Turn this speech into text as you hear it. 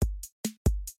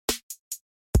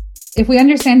If we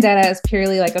understand data as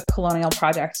purely like a colonial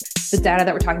project, the data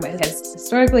that we're talking about has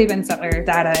historically been settler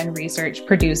data and research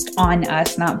produced on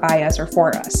us, not by us or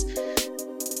for us.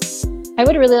 I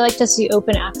would really like to see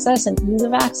open access and ease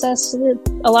of access to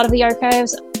a lot of the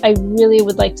archives. I really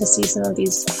would like to see some of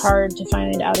these hard to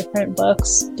find out of print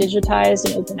books digitized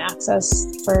and open access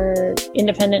for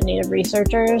independent Native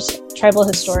researchers. Tribal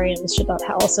historians should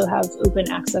also have open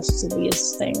access to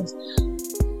these things.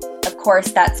 Of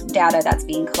course, that's data that's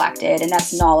being collected and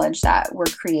that's knowledge that we're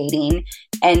creating.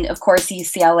 And of course,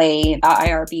 UCLA,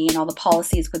 IRB, and all the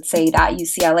policies would say that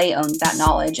UCLA owns that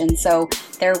knowledge. And so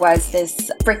there was this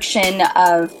friction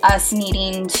of us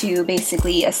needing to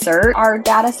basically assert our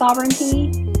data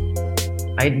sovereignty.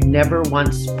 I'd never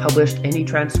once published any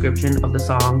transcription of the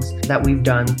songs that we've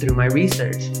done through my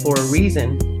research. For a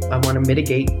reason, I want to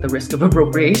mitigate the risk of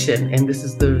appropriation. And this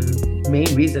is the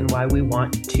main reason why we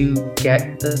want to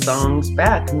get the songs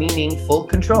back, meaning full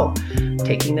control,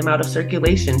 taking them out of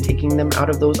circulation, taking them out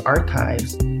of those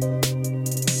archives.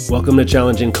 Welcome to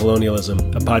Challenging Colonialism,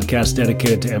 a podcast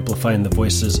dedicated to amplifying the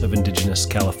voices of Indigenous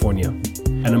California.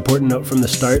 An important note from the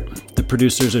start, the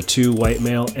producers are two white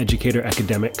male educator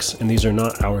academics, and these are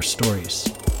not our stories.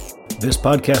 This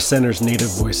podcast centers Native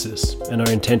voices, and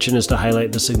our intention is to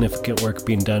highlight the significant work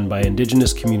being done by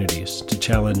Indigenous communities to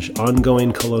challenge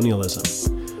ongoing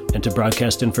colonialism and to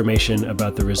broadcast information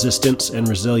about the resistance and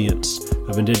resilience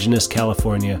of Indigenous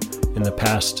California in the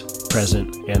past,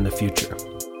 present, and the future.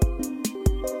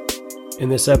 In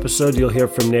this episode, you'll hear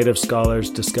from Native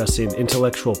scholars discussing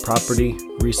intellectual property,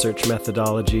 research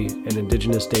methodology, and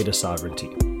Indigenous data sovereignty.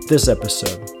 This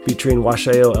episode, featuring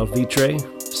Washayo Elvitre,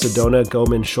 Sedona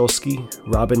Goman-Shulsky,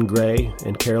 Robin Gray,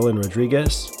 and Carolyn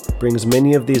Rodriguez, brings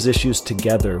many of these issues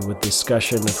together with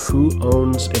discussion of who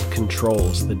owns and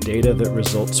controls the data that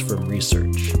results from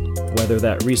research, whether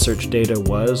that research data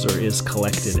was or is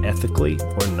collected ethically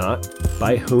or not,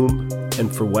 by whom,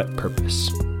 and for what purpose.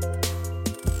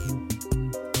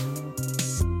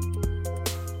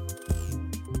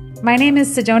 My name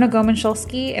is Sedona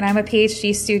Goman-Shulsky, and I'm a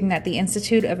PhD student at the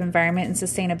Institute of Environment and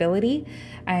Sustainability.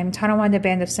 I'm Tonawanda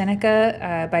Band of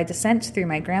Seneca by descent through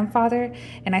my grandfather,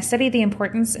 and I study the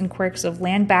importance and quirks of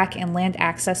land back and land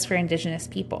access for Indigenous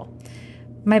people.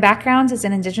 My background is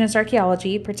in Indigenous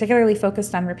archaeology, particularly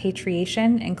focused on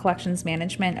repatriation and collections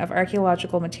management of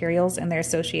archaeological materials and their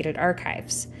associated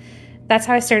archives. That's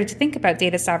how I started to think about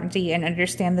data sovereignty and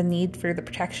understand the need for the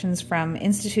protections from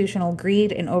institutional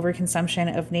greed and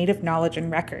overconsumption of Native knowledge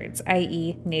and records,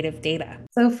 i.e. Native data.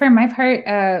 So for my part,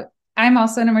 I'm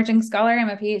also an emerging scholar. I'm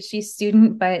a PhD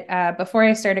student, but before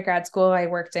I started grad school, I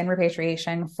worked in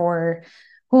repatriation for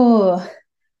 3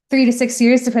 to 6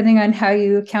 years, depending on how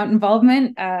you count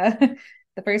involvement. The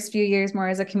first few years more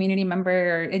as a community member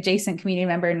or adjacent community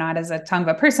member, not as a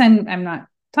Tongva person. I'm not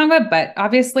Tongva, but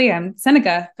obviously I'm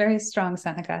Seneca, very strong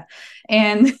Seneca.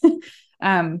 And,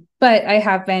 but I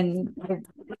have been,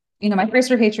 my first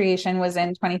repatriation was in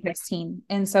 2016.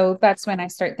 And so that's when I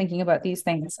start thinking about these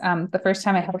things. The first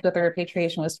time I helped with a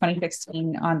repatriation was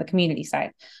 2016 on the community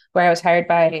side, where I was hired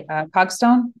by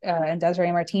Cogstone and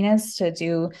Desiree Martinez to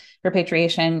do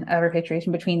repatriation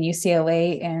between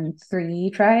UCLA and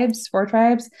 4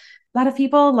 tribes. A lot of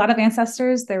people, a lot of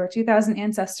ancestors. There were 2,000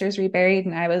 ancestors reburied,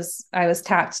 and I was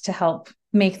tapped to help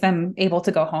make them able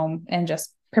to go home and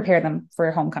just prepare them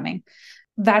for homecoming.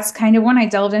 That's kind of when I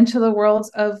delved into the world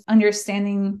of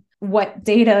understanding what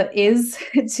data is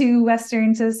to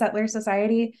settler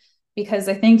society, because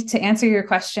I think to answer your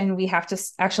question, we have to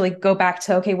actually go back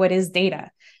to, okay, what is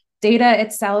data? Data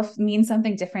itself means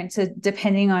something different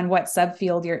depending on what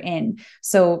subfield you're in.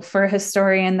 So for a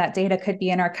historian, that data could be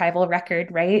an archival record,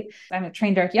 right? I'm a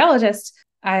trained archaeologist.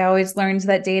 I always learned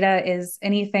that data is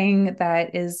anything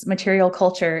that is material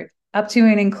culture up to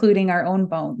and including our own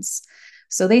bones.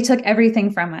 So they took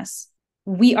everything from us.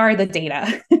 We are the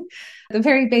data. The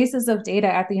very basis of data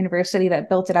at the university that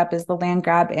built it up is the land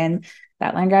grab. And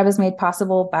that land grab is made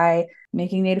possible by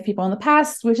making Native people in the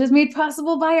past, which is made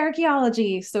possible by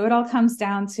archaeology. So it all comes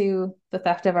down to the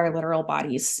theft of our literal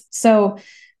bodies. So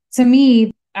to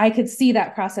me, I could see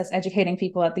that process educating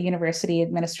people at the university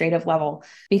administrative level,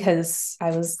 because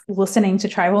I was listening to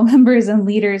tribal members and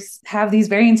leaders have these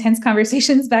very intense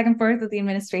conversations back and forth with the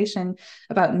administration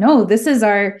about, no, this is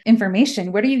our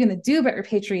information. What are you going to do about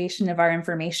repatriation of our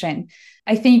information?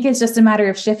 I think it's just a matter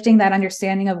of shifting that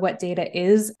understanding of what data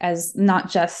is as not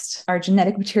just our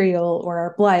genetic material or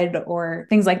our blood or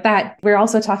things like that. We're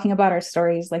also talking about our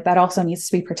stories. Like that also needs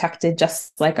to be protected,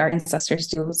 just like our ancestors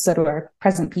do. So do our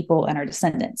present people and our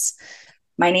descendants.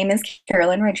 My name is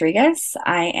Carolyn Rodriguez.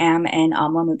 I am an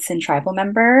Amla Mutsun tribal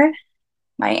member.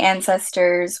 My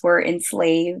ancestors were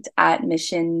enslaved at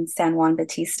Mission San Juan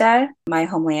Bautista. My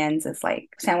homelands is like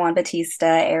San Juan Bautista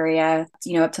area,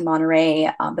 up to Monterey.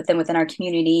 But then within our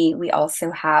community, we also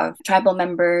have tribal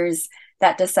members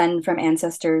that descend from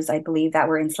ancestors, I believe, that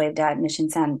were enslaved at Mission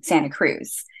Santa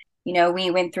Cruz.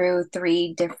 We went through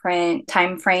 3 different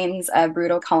time frames of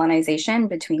brutal colonization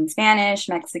between Spanish,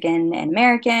 Mexican, and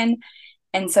American.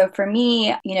 And so for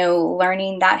me,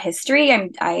 learning that history,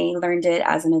 I learned it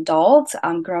as an adult.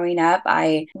 Growing up,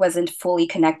 I wasn't fully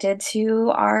connected to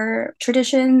our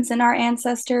traditions and our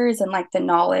ancestors and like the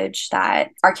knowledge that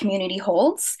our community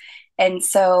holds. And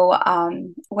so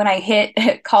when I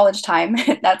hit college time,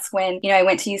 that's when, I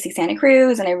went to UC Santa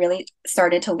Cruz and I really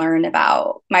started to learn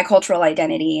about my cultural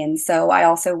identity. And so I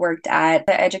also worked at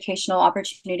the Educational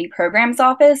Opportunity Programs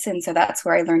Office. And so that's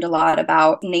where I learned a lot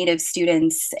about Native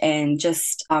students and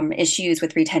just issues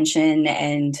with retention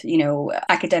and,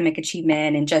 academic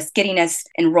achievement and just getting us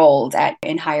enrolled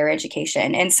in higher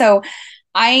education. And so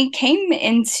I came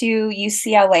into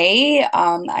UCLA.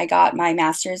 I got my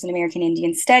master's in American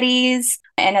Indian Studies.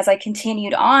 And as I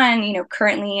continued on,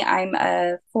 currently I'm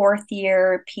a 4th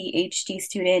year PhD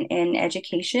student in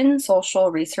education, social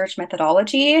research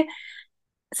methodology.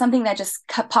 Something that just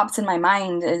pops in my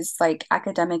mind is like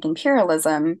academic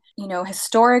imperialism.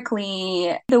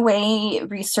 Historically, the way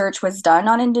research was done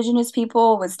on Indigenous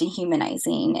people was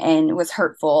dehumanizing and was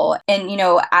hurtful. And,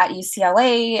 at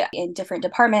UCLA in different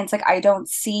departments, like I don't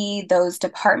see those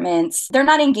departments, they're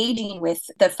not engaging with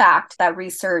the fact that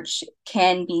research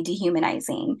can be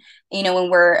dehumanizing. When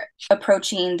we're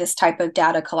approaching this type of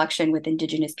data collection with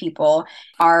Indigenous people,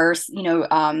 our,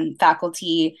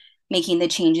 faculty making the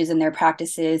changes in their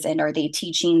practices, and are they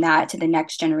teaching that to the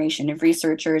next generation of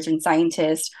researchers and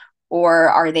scientists, or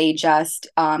are they just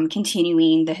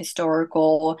continuing the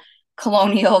historical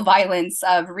colonial violence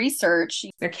of research?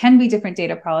 There can be different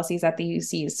data policies at the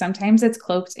UCs. Sometimes it's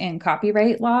cloaked in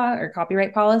copyright law or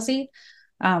copyright policy,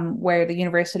 where the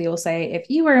university will say, if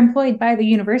you are employed by the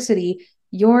university,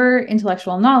 your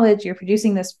intellectual knowledge, you're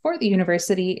producing this for the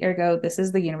university, ergo, this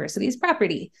is the university's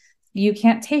property. You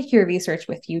can't take your research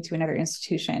with you to another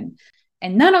institution.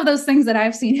 And none of those things that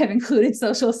I've seen have included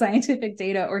social scientific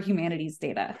data or humanities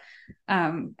data,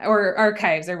 or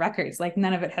archives or records. Like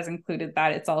none of it has included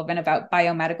that. It's all been about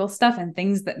biomedical stuff and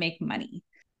things that make money.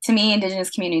 To me, Indigenous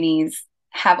communities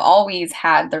have always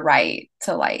had the right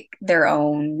to like their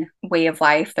own way of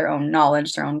life, their own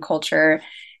knowledge, their own culture,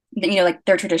 like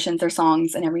their traditions, their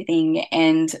songs and everything.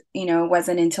 And, it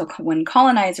wasn't until when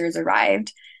colonizers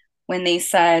arrived when they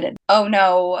said, oh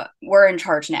no, we're in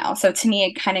charge now. So to me,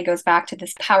 it kind of goes back to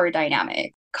this power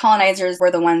dynamic. Colonizers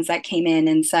were the ones that came in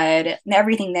and said,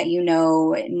 everything that you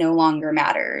know no longer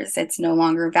matters. It's no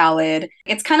longer valid.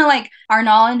 It's kind of like our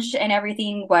knowledge and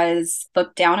everything was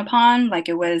looked down upon, like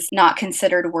it was not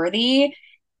considered worthy.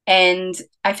 And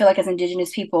I feel like as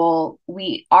Indigenous people,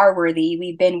 we are worthy.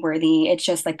 We've been worthy. It's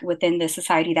just like within the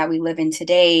society that we live in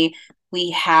today,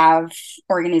 we have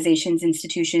organizations,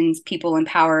 institutions, people in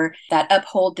power that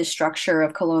uphold the structure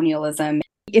of colonialism.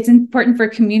 It's important for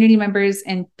community members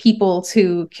and people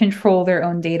to control their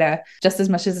own data just as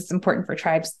much as it's important for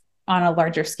tribes on a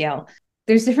larger scale.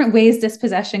 There's different ways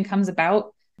dispossession comes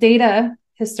about. Data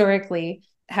historically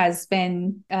has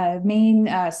been a main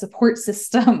support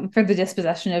system for the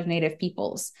dispossession of Native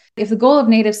peoples. If the goal of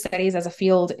Native studies as a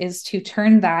field is to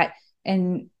turn that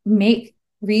and make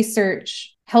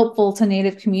research helpful to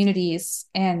Native communities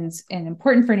and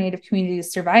important for Native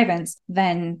communities' survivance,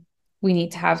 then we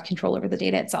need to have control over the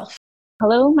data itself.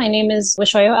 Hello, my name is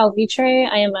Wishoyo Alvitre.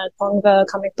 I am a Tongva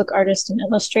comic book artist and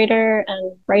illustrator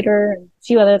and writer and a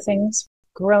few other things.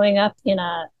 Growing up in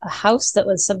a house that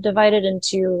was subdivided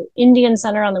into Indian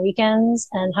Center on the weekends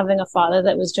and having a father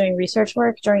that was doing research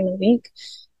work during the week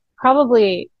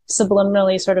probably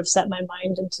subliminally sort of set my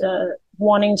mind into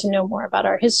wanting to know more about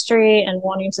our history and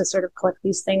wanting to sort of collect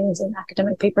these things in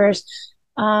academic papers.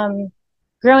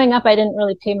 Growing up, I didn't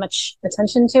really pay much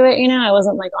attention to it. I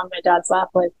wasn't like on my dad's lap,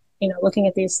 like, looking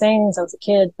at these things. I was a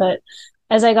kid, but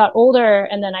as I got older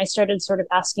and then I started sort of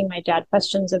asking my dad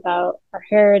questions about our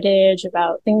heritage,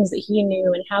 about things that he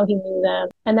knew and how he knew them.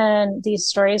 And then these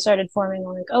stories started forming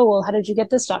like, oh, well, how did you get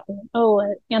this document? Oh,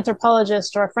 an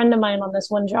anthropologist or a friend of mine on this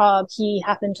one job, he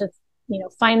happened to,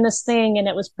 find this thing and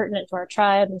it was pertinent to our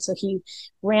tribe. And so he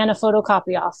ran a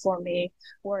photocopy off for me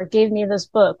or gave me this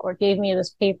book or gave me this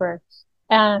paper.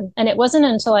 And it wasn't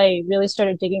until I really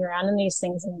started digging around in these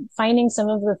things and finding some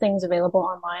of the things available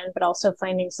online, but also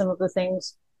finding some of the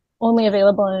things only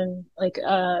available in like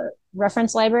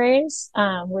reference libraries,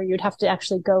 where you'd have to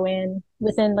actually go in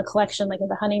within the collection, like in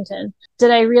the Huntington,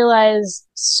 did I realize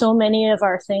so many of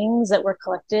our things that were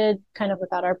collected kind of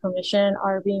without our permission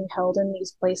are being held in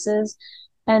these places,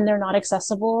 and they're not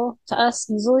accessible to us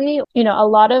easily. You know, a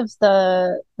lot of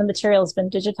the material has been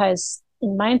digitized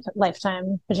in my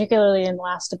lifetime, particularly in the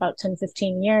last about 10,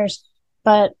 15 years.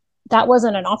 But that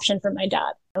wasn't an option for my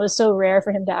dad. It was so rare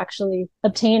for him to actually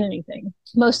obtain anything.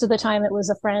 Most of the time it was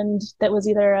a friend that was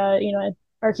either an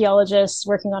archaeologist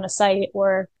working on a site,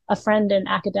 or a friend in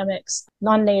academics,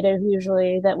 non-native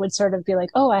usually, that would sort of be like,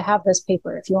 oh, I have this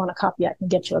paper. If you want a copy, I can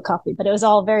get you a copy. But it was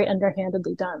all very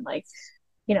underhandedly done, like,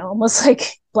 almost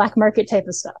like black market type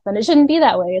of stuff. And it shouldn't be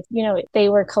that way. They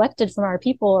were collected from our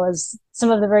people, as some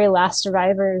of the very last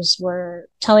survivors were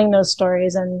telling those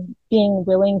stories and being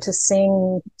willing to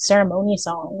sing ceremony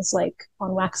songs, like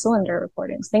on wax cylinder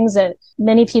recordings, things that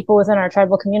many people within our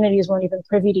tribal communities weren't even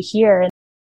privy to hear.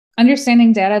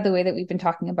 Understanding data the way that we've been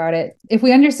talking about it, if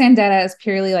we understand data as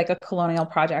purely like a colonial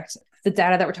project, the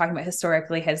data that we're talking about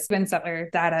historically has been settler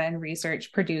data and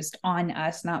research produced on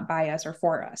us, not by us or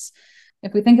for us.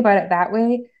 If we think about it that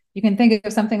way, you can think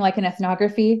of something like an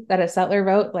ethnography that a settler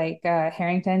wrote, like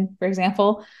Harrington, for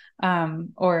example,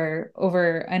 or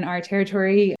over in our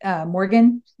territory,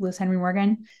 Morgan, Lewis Henry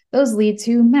Morgan. Those lead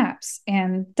to maps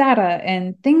and data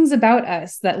and things about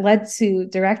us that led to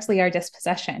directly our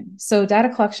dispossession. So data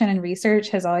collection and research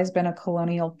has always been a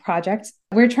colonial project.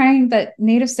 We're trying that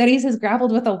Native Studies has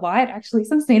grappled with a lot, actually,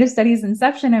 since Native Studies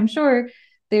inception. I'm sure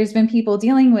there's been people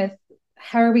dealing with,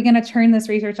 how are we going to turn this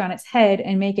research on its head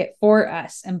and make it for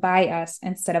us and by us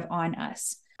instead of on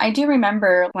us? I do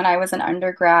remember when I was an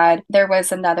undergrad, there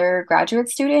was another graduate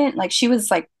student, like she was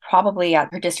like probably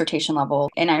at her dissertation level.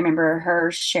 And I remember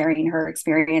her sharing her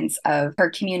experience of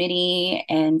her community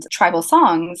and tribal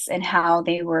songs and how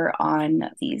they were on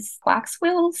these wax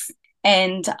wheels,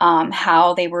 and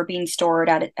how they were being stored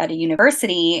at a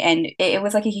university. And it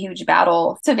was like a huge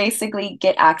battle to basically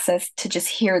get access to just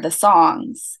hear the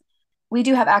songs. We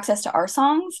do have access to our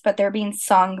songs, but they're being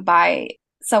sung by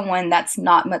someone that's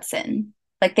not Mutsun.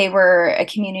 Like they were a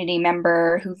community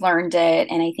member who learned it,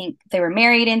 and I think they were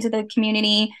married into the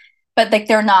community, but like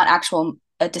they're not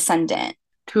a descendant.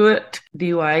 Tuat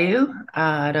diwayu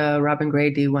ada Robin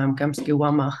Gray diwam gamski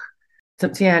wamach.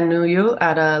 Samtian nuyu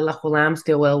ada lahulam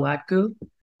stiwel watgu.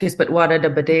 Gisbat wada da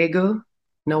badegu.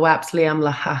 Nawaps liam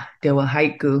laha dewa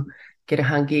haiku.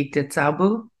 Gitahangi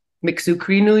titsabu. Mixu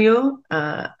Krinuyo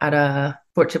at a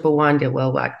Fort Chippewan de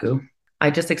Welwatgu. I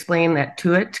just explained that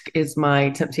Tuat is my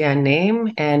Tsimshian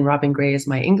name and Robin Gray is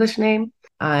my English name.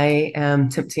 I am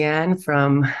Tsimshian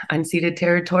from unceded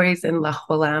territories in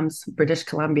Lahualams, British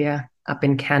Columbia, up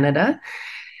in Canada.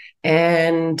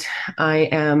 And I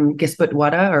am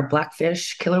Gisbutwada, or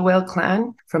Blackfish Killer Whale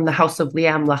clan, from the House of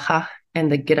Liam Laha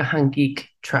and the Gitahangik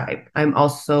tribe. I'm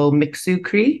also Mixu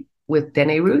Cree, with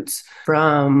Dene roots,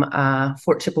 from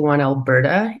Fort Chippewan,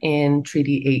 Alberta, in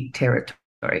Treaty 8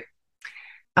 territory.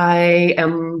 I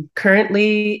am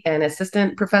currently an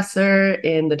assistant professor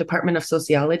in the Department of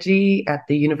Sociology at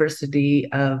the University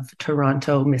of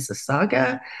Toronto,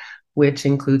 Mississauga, which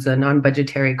includes a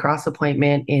non-budgetary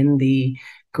cross-appointment in the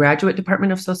Graduate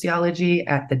Department of Sociology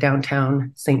at the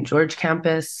downtown St. George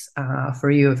campus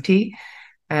for U of T.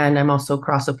 And I'm also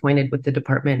cross-appointed with the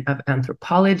Department of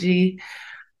Anthropology.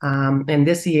 And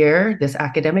this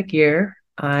academic year,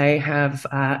 I have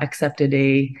accepted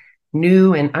a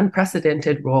new and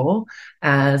unprecedented role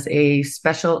as a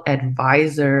special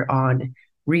advisor on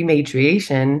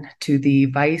rematriation to the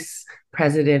vice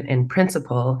president and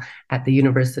principal at the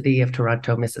University of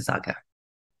Toronto, Mississauga.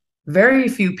 Very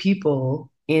few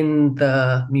people in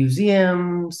the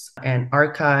museums and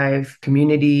archive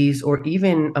communities, or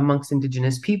even amongst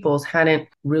Indigenous peoples, hadn't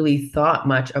really thought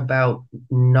much about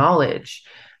knowledge.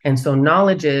 And so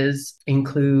knowledges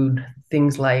include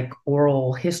things like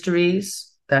oral histories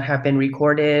that have been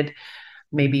recorded,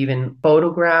 maybe even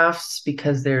photographs,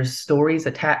 because there's stories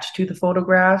attached to the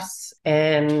photographs.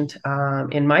 And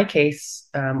in my case,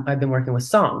 I've been working with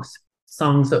songs.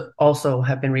 Songs that also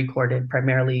have been recorded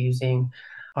primarily using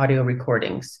audio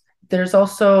recordings. There's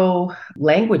also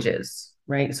languages,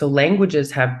 right? So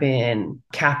languages have been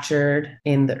captured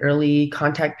in the early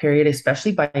contact period,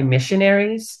 especially by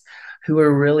missionaries who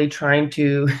were really trying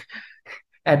to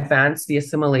advance the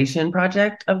assimilation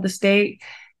project of the state.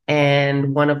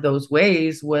 And one of those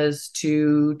ways was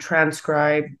to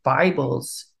transcribe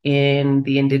Bibles in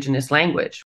the Indigenous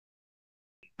language.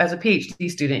 As a PhD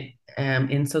student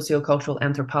in sociocultural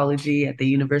anthropology at the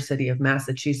University of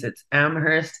Massachusetts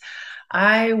Amherst,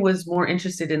 I was more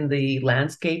interested in the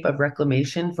landscape of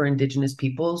reclamation for Indigenous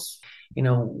peoples.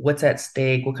 What's at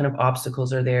stake? What kind of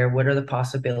obstacles are there? What are the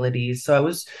possibilities? So I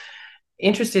was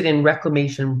interested in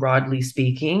reclamation, broadly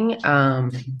speaking,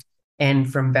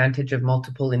 and from vantage of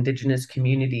multiple Indigenous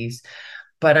communities.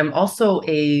 But I'm also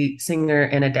a singer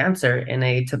and a dancer in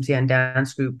a Tsimshian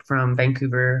dance group from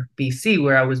Vancouver, BC,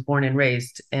 where I was born and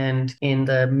raised. And in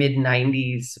the mid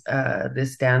 90s,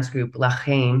 this dance group, La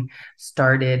Reine,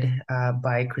 started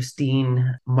by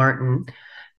Christine Martin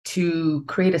to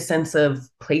create a sense of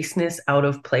placeness out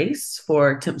of place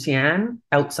for Tsimshian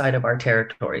outside of our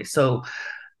territory. So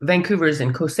Vancouver's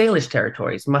in Coast Salish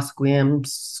territories, Musqueam,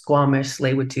 Squamish,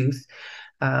 Tsleil-Waututh,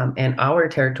 and our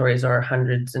territories are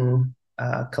hundreds and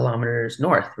kilometers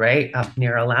north, right, up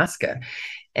near Alaska.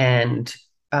 And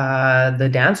the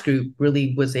dance group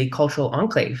really was a cultural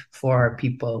enclave for our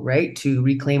people, right, to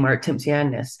reclaim our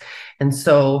Tsimshianness. And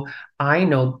so I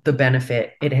know the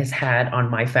benefit it has had on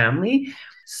my family.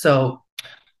 So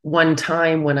one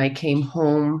time when I came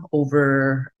home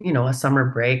over, a summer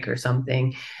break or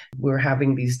something, we were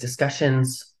having these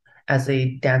discussions as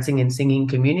a dancing and singing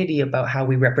community about how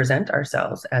we represent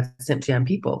ourselves as Tsimshian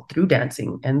people through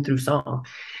dancing and through song.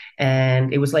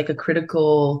 And it was like a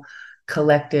critical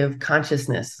collective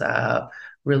consciousness,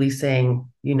 really saying,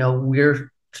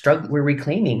 we're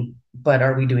reclaiming, but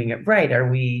are we doing it right? Are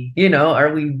we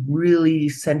really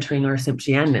centering our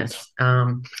Tsimshianness,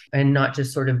 and not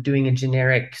just sort of doing a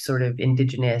generic sort of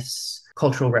Indigenous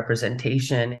cultural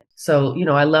representation? So,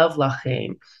 I love La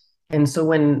Reine. And so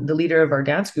when the leader of our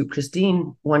dance group,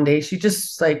 Christine, one day, she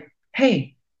just like,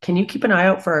 hey, can you keep an eye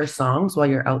out for our songs while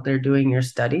you're out there doing your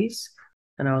studies?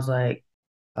 And I was like,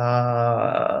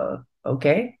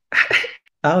 okay.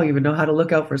 I don't even know how to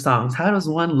look out for songs. How does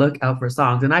one look out for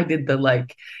songs? And I did the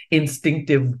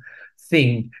instinctive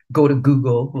thing, go to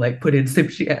Google, put in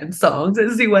Tsimshian songs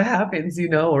and see what happens,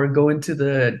 or go into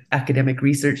the academic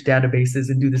research databases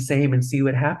and do the same and see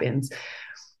what happens.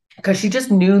 Because she just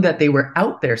knew that they were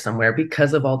out there somewhere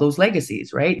because of all those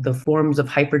legacies, right? The forms of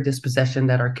hyperdispossession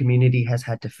that our community has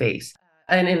had to face.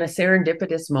 And in a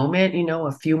serendipitous moment,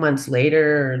 a few months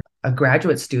later, a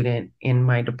graduate student in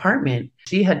my department,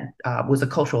 she was a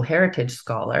cultural heritage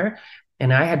scholar,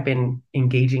 and I had been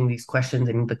engaging these questions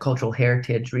in the cultural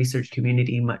heritage research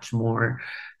community much more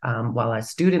while I was a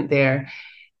student there.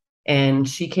 And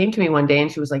she came to me one day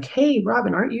and she was like, hey,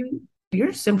 Robin, you're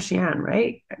Tsimshian,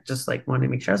 right? I just wanted to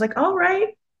make sure. I was like, all right,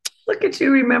 look at you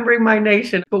remembering my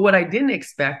nation. But what I didn't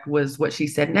expect was what she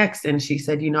said next. And she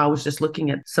said, I was just looking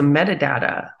at some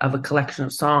metadata of a collection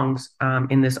of songs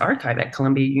in this archive at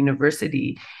Columbia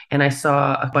University. And I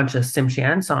saw a bunch of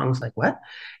Tsimshian songs. Like, what?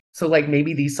 So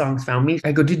maybe these songs found me.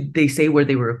 I go, did they say where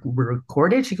they were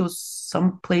recorded? She goes,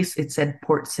 someplace it said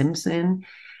Port Simpson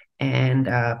and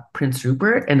Prince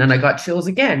Rupert. And then I got chills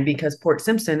again because Port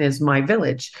Simpson is my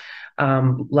village.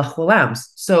 L'Huilams.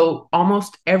 So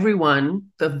almost everyone,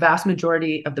 the vast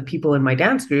majority of the people in my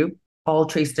dance group, all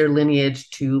trace their lineage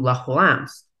to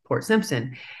L'Huilams, Port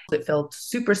Simpson. It felt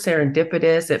super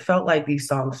serendipitous. It felt like these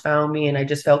songs found me, and I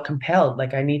just felt compelled.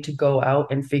 I need to go out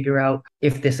and figure out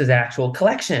if this is an actual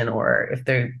collection or if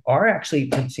they are actually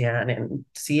Tsimshian, and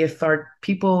see if our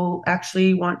people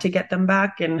actually want to get them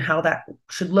back and how that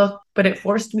should look. But it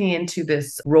forced me into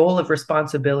this role of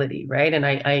responsibility, right? And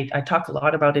I talk a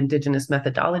lot about Indigenous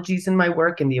methodologies in my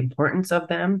work and the importance of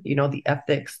them, the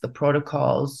ethics, the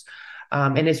protocols.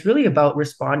 And it's really about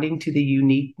responding to the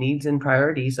unique needs and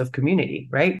priorities of community,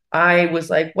 right? I was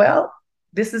like, well,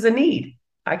 this is a need.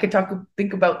 I could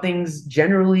think about things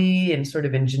generally and sort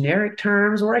of in generic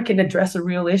terms, or I can address a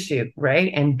real issue,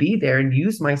 right? And be there and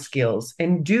use my skills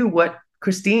and do what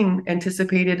Christine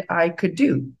anticipated I could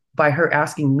do by her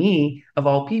asking me, of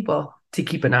all people, to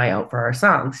keep an eye out for our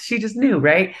songs. She just knew,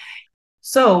 right?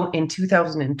 So in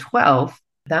 2012,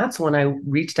 that's when I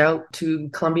reached out to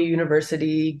Columbia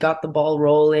University, got the ball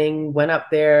rolling, went up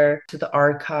there to the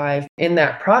archive. In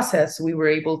that process, we were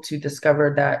able to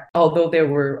discover that although there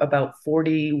were about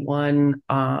 41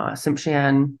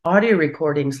 Tsimshian audio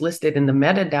recordings listed in the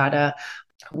metadata,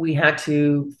 we had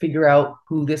to figure out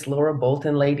who this Laura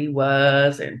Bolton lady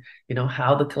was and,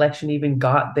 how the collection even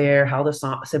got there, how the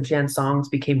Tsimshian songs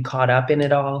became caught up in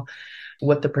it all,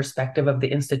 what the perspective of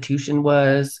the institution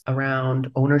was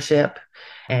around ownership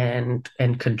and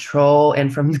control.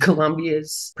 And from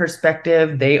Columbia's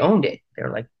perspective, they owned it.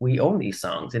 They're like, we own these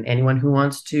songs, and anyone who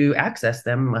wants to access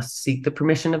them must seek the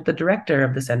permission of the director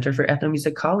of the Center for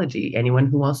Ethnomusicology. Anyone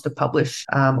who wants to publish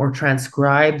or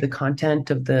transcribe the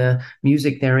content of the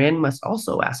music therein must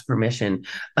also ask permission.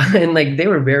 And they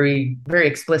were very, very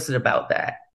explicit about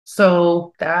that.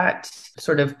 So that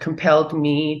sort of compelled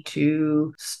me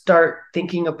to start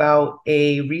thinking about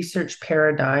a research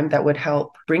paradigm that would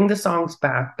help bring the songs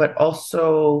back, but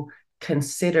also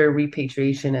consider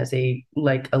repatriation as a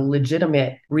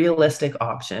legitimate, realistic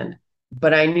option.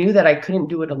 But I knew that I couldn't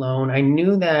do it alone. I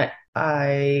knew that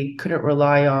I couldn't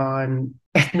rely on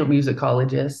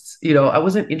ethnomusicologists. I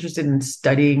wasn't interested in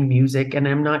studying music, and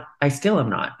I still am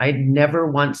not. I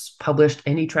never once published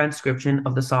any transcription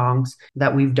of the songs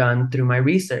that we've done through my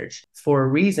research for a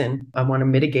reason. I want to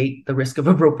mitigate the risk of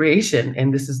appropriation.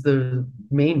 And this is the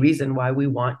main reason why we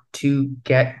want to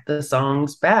get the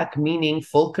songs back, meaning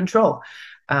full control.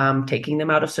 Taking them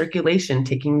out of circulation,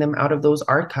 taking them out of those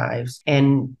archives,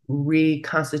 and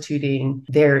reconstituting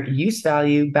their use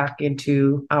value back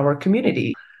into our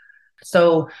community.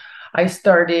 So I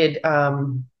started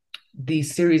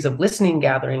these series of listening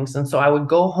gatherings. And so I would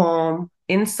go home.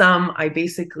 In some, I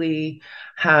basically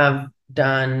have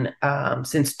done,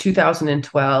 since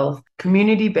 2012,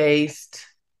 community-based,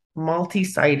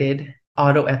 multi-sited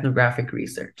autoethnographic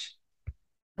research.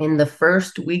 In the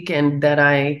first weekend that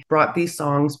I brought these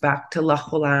songs back to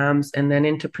Loch Willam's and then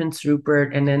into Prince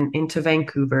Rupert and then into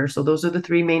Vancouver. So those are the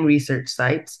three main research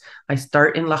sites. I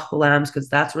start in Loch Willam's because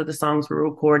that's where the songs were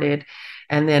recorded.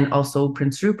 And then also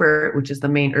Prince Rupert, which is the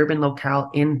main urban locale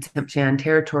in Tsimshian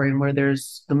territory, and where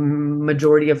there's the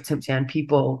majority of Tsimshian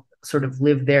people sort of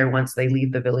live there once they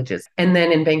leave the villages. And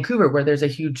then in Vancouver, where there's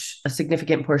a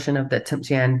significant portion of the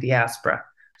Tsimshian diaspora.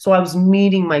 So I was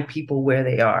meeting my people where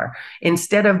they are,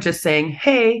 instead of just saying,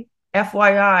 hey,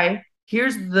 FYI,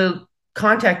 here's the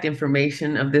contact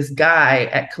information of this guy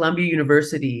at Columbia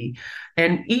University.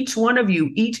 And each one of you,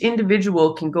 each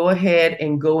individual can go ahead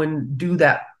and go and do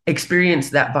that, experience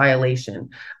that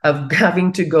violation of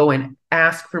having to go and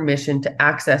ask permission to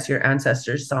access your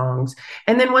ancestors' songs.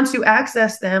 And then once you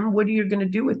access them, what are you going to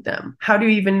do with them? How do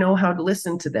you even know how to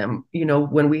listen to them?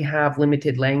 When we have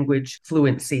limited language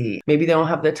fluency, maybe they don't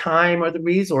have the time or the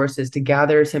resources to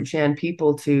gather Tsimshian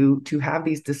people to have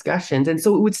these discussions. And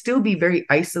so it would still be very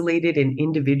isolated and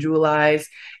individualized.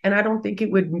 And I don't think it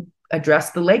would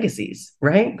address the legacies,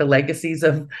 right? The legacies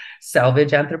of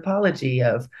salvage anthropology,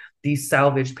 of these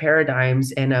salvage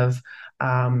paradigms, and of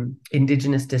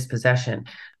Indigenous dispossession.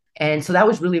 And so that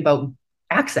was really about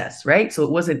access, right? So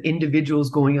it wasn't individuals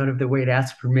going out of their way to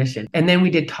ask permission. And then we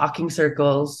did talking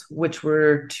circles, which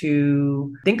were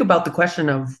to think about the question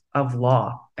of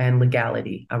law and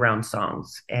legality around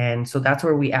songs. And so that's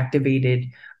where we activated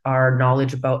our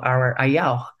knowledge about our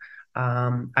Ayao,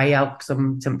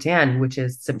 Tsimshian, which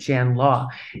is Tsimshian law,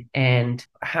 and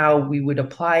how we would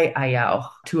apply Ayao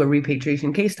to a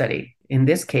repatriation case study. In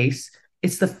this case,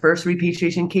 it's the first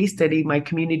repatriation case study my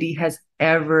community has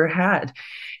ever had.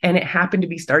 And it happened to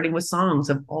be starting with songs,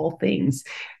 of all things,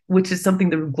 which is something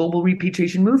the global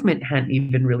repatriation movement hadn't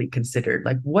even really considered.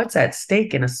 Like, what's at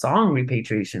stake in a song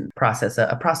repatriation process,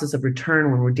 a process of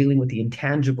return when we're dealing with the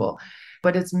intangible?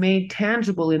 But it's made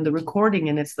tangible in the recording,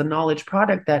 and it's the knowledge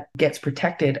product that gets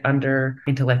protected under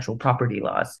intellectual property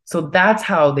laws. So that's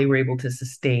how they were able to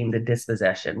sustain the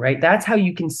dispossession, right? That's how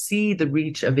you can see the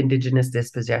reach of Indigenous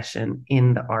dispossession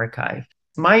in the archive.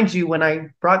 Mind you, when I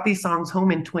brought these songs home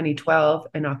in 2012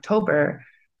 in October,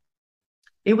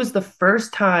 it was the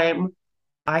first time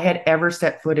I had ever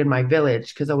set foot in my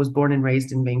village, because I was born and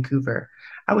raised in Vancouver.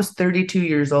 I was 32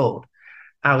 years old.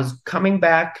 I was coming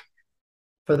back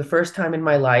for the first time in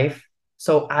my life.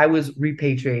 So I was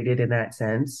repatriated in that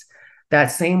sense. That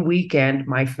same weekend,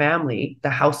 my family, the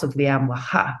House of Liam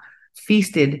Laha,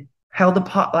 held a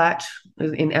potlatch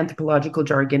in anthropological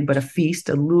jargon, but a feast,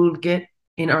 a lulgit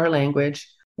in our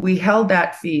language. We held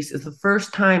that feast. It's the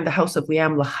first time the House of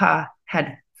Liam Laha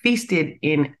had feasted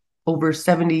in over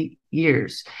 70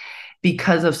 years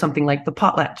because of something like the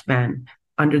potlatch ban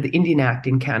under the Indian Act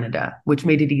in Canada, which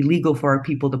made it illegal for our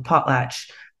people to potlatch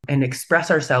and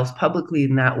express ourselves publicly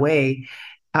in that way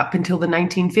up until the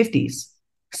 1950s.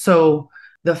 So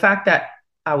the fact that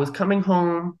I was coming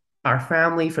home, our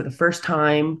family, for the first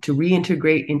time, to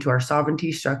reintegrate into our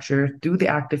sovereignty structure through the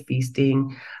act of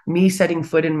feasting, me setting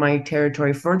foot in my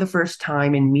territory for the first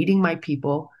time and meeting my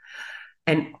people,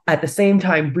 and at the same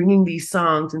time bringing these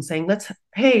songs and saying,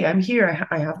 hey, I'm here.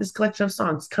 I have this collection of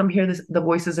songs. Come hear the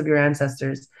voices of your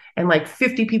ancestors. And like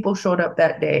 50 people showed up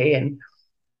that day. And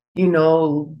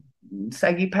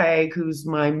Sagi Pag, who's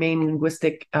my main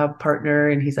linguistic partner,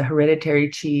 and he's a hereditary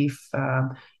chief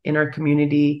in our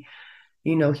community,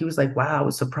 he was like, wow, I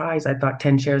was surprised. I thought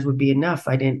 10 chairs would be enough.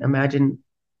 I didn't imagine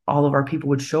all of our people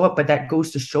would show up, but that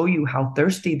goes to show you how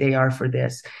thirsty they are for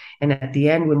this. And at the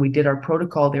end, when we did our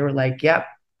protocol, they were like, yep,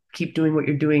 keep doing what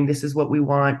you're doing. This is what we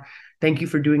want. thank you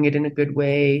for doing it in a good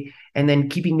way. And then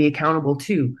keeping me accountable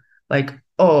too. Like,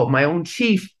 oh, my own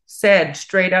chief said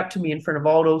straight up to me in front of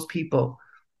all those people,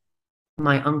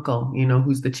 my uncle,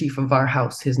 who's the chief of our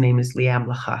house, his name is Liam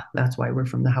Lacha. That's why we're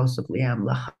from the house of Liam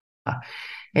Lacha.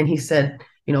 And he said,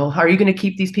 how are you going to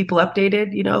keep these people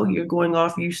updated? You're going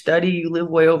off, you study, you live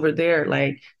way over there.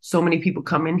 Like, so many people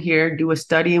come in here, do a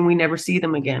study, and we never see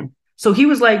them again. So he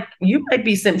was like, you might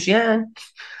be Simshian.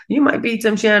 You might be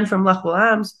Simshian from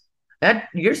Lakwalams. That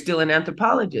you're still an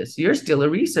anthropologist. You're still a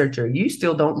researcher. You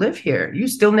still don't live here. You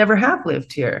still never have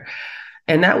lived here.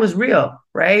 And that was real,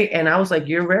 right? And I was like,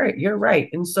 you're right, you're right.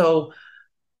 And so,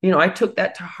 I took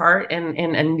that to heart,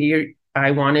 and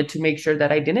I wanted to make sure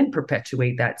that I didn't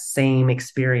perpetuate that same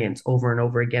experience over and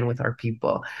over again with our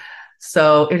people.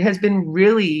 So it has been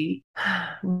really,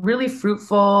 really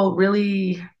fruitful,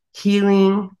 really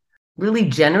healing, really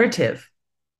generative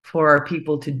for our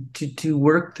people to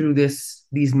work through these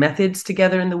methods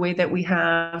together in the way that we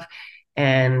have.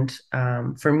 And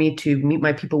for me to meet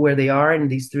my people where they are in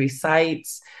these 3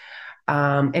 sites.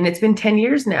 And it's been 10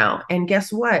 years now. And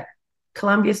guess what?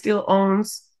 Columbia still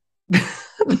owns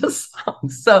the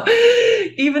songs. So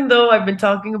even though I've been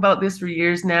talking about this for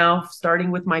years now,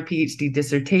 starting with my PhD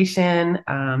dissertation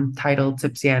titled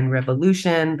Tsimshian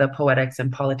Revolution, The Poetics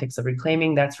and Politics of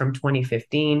Reclaiming, that's from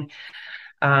 2015,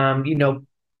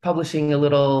 publishing a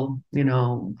little,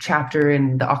 chapter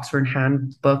in the Oxford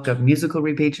Handbook of Musical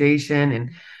Repatriation,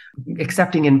 and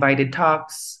accepting invited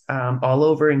talks all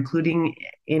over, including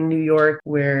in New York,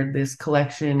 where this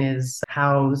collection is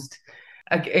housed.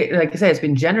 Like I said, it's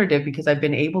been generative because I've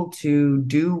been able to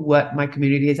do what my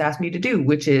community has asked me to do,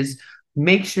 which is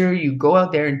make sure you go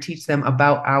out there and teach them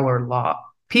about our law.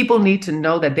 People need to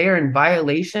know that they are in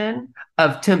violation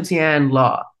of Tsimshian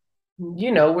law.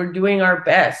 We're doing our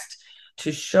best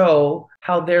to show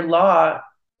how their law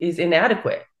is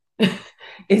inadequate.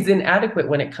 Is inadequate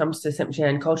when it comes to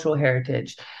Tsimshian cultural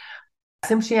heritage.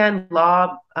 Tsimshian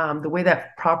law, the way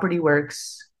that property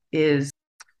works is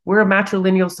we're a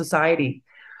matrilineal society.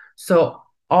 So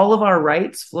all of our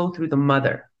rights flow through the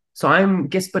mother. So I'm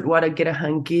Gispatwada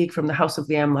Gidahangig from the House of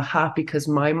Liam Laha because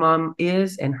my mom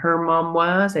is, and her mom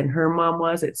was, and her mom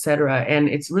was, etc. And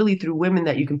it's really through women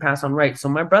that you can pass on rights. So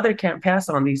my brother can't pass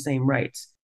on these same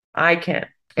rights. I can.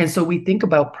 And so we think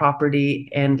about property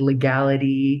and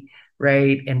legality,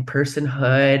 right, and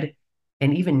personhood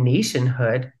and even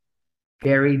nationhood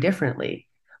very differently,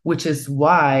 which is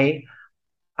why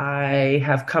I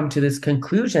have come to this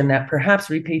conclusion that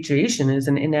perhaps repatriation is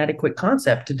an inadequate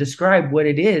concept to describe what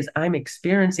it is I'm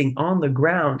experiencing on the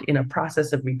ground in a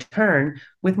process of return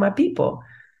with my people.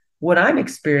 What I'm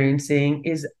experiencing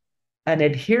is an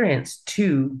adherence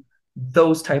to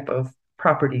those type of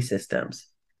property systems,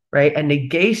 right? A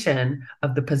negation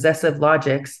of the possessive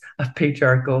logics of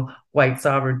patriarchal white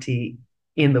sovereignty,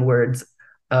 in the words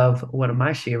of one of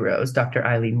my sheroes, Dr.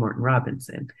 Eileen Morton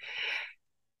Robinson,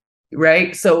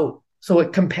 right? So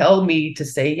it compelled me to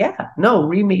say, yeah, no,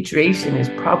 rematriation is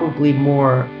probably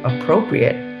more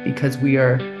appropriate because we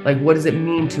are like, what does it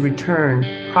mean to return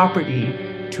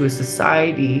property to a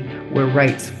society where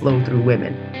rights flow through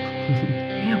women,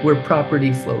 where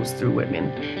property flows through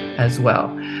women as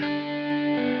well?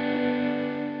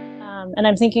 And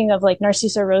I'm thinking of like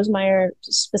Narcisa Rosemeyer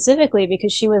specifically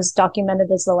because she was documented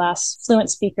as the last fluent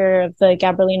speaker of the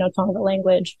Gabrielino Tonga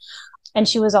language. And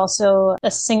she was also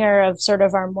a singer of sort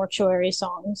of our mortuary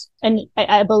songs. And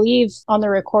I believe on the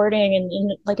recording and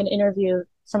in like an interview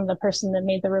from the person that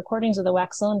made the recordings of the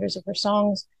wax cylinders of her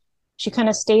songs, she kind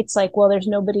of states like, well, there's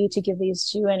nobody to give these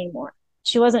to anymore.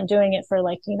 She wasn't doing it for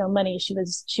like, money. She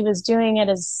was doing it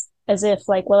as if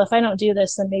like, well, if I don't do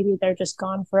this, then maybe they're just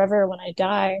gone forever when I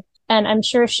die. And I'm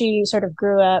sure she sort of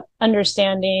grew up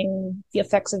understanding the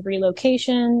effects of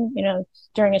relocation,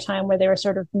 during a time where they were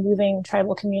sort of moving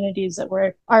tribal communities that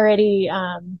were already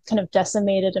kind of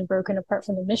decimated and broken apart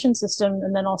from the mission system.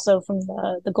 And then also from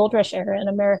the gold rush era in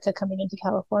America coming into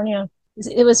California.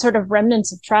 It was sort of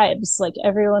remnants of tribes. Like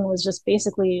everyone was just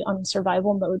basically on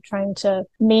survival mode, trying to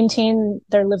maintain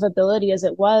their livability as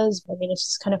it was. I mean, it's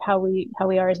just kind of how we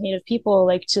are as Native people,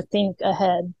 like to think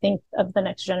ahead, think of the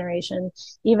next generation.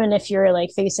 Even if you're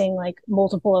like facing like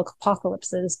multiple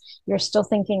apocalypses, you're still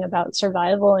thinking about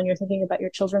survival and you're thinking about your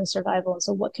children's survival. And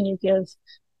so what can you give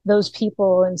those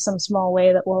people in some small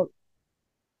way that will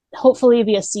hopefully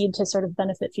be a seed to sort of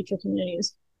benefit future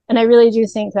communities? And I really do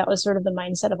think that was sort of the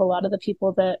mindset of a lot of the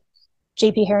people that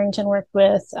J.P. Harrington worked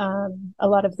with, a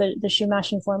lot of the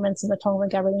Chumash informants and the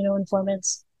Tongva Gabrielino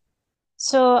informants.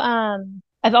 So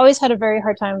I've always had a very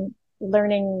hard time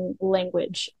learning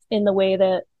language in the way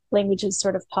that language is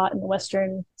sort of taught in the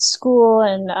Western school.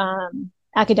 And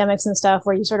academics and stuff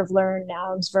where you sort of learn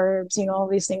nouns, verbs, all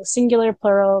these things, singular,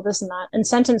 plural, this and that, and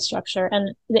sentence structure.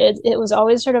 And it was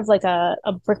always sort of like a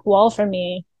brick wall for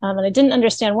me. And I didn't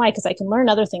understand why, because I can learn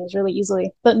other things really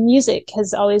easily. But music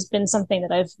has always been something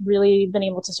that I've really been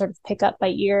able to sort of pick up by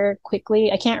ear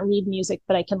quickly. I can't read music,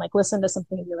 but I can like listen to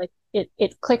something and be like,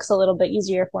 it clicks a little bit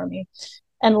easier for me.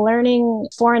 And learning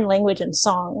foreign language and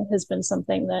song has been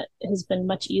something that has been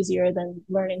much easier than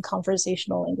learning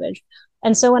conversational language.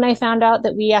 And so when I found out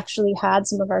that we actually had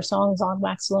some of our songs on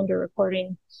Wax Cylinder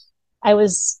recording, I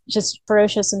was just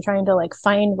ferocious in trying to like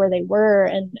find where they were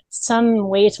and some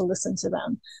way to listen to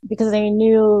them, because I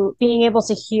knew being able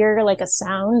to hear like a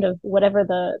sound of whatever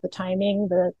the timing,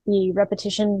 the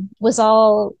repetition was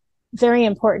all very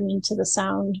important to the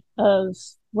sound of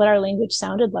what our language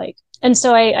sounded like. And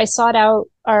so I sought out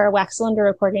our Wax Cylinder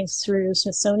recordings through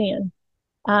Smithsonian.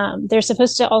 They're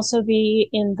supposed to also be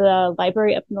in the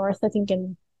library up north, I think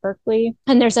in Berkeley.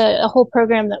 And there's a whole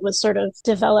program that was sort of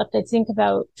developed, I think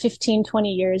about 15, 20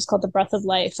 years, called the Breath of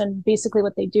Life. And basically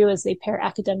what they do is they pair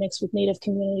academics with Native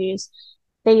communities.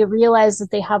 They realize that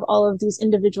they have all of these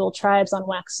individual tribes on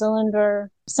Wax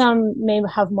Cylinder. Some may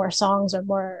have more songs or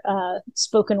more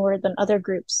spoken word than other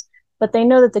groups. But they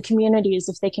know that the communities,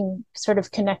 if they can sort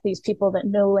of connect these people that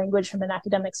know language from an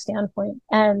academic standpoint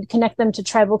and connect them to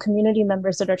tribal community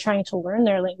members that are trying to learn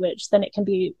their language, then it can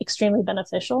be extremely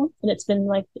beneficial. And it's been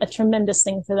like a tremendous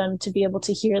thing for them to be able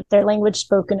to hear their language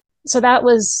spoken. So that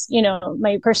was,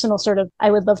 my personal sort of, I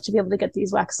would love to be able to get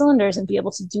these Wax Cylinders and be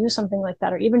able to do something like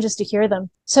that, or even just to hear them.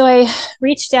 So I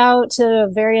reached out to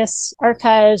various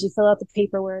archives, you fill out the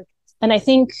paperwork. And I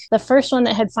think the first one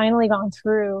that had finally gone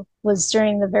through was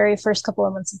during the very first couple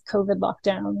of months of COVID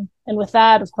lockdown. And with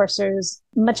that, of course, there's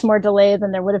much more delay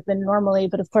than there would have been normally.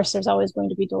 But of course, there's always going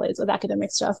to be delays with academic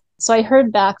stuff. So I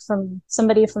heard back from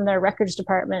somebody from their records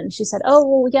department. And she said, oh,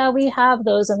 well, yeah, we have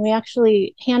those. And we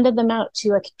actually handed them out to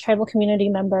a tribal community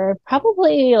member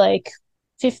probably like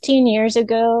 15 years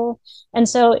ago. And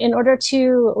so in order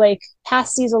to like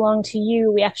pass these along to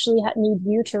you, we actually need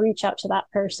you to reach out to that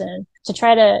person to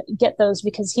try to get those,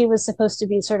 because he was supposed to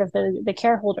be sort of the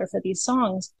care holder for these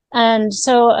songs. And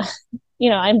so,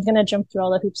 I'm going to jump through all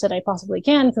the hoops that I possibly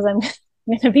can, because I'm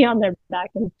going to be on their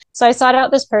back. And so I sought out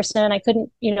this person. I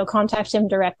couldn't, contact him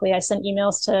directly. I sent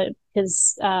emails to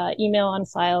his email on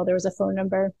file. There was a phone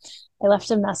number. I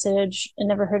left a message and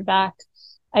never heard back.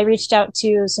 I reached out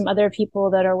to some other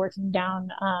people that are working down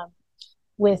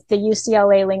with the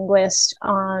UCLA linguist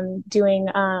on doing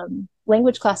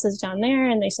language classes down there.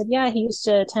 And they said, yeah, he used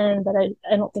to attend, but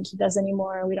I don't think he does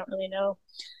anymore. We don't really know.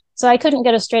 So I couldn't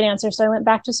get a straight answer. So I went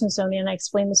back to Smithsonian and I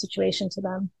explained the situation to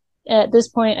them. At this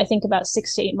point, I think about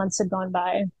 6 to 8 months had gone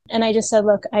by. And I just said,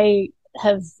 look, I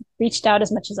have reached out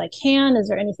as much as I can. Is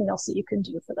there anything else that you can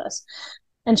do for this?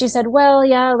 And she said, well,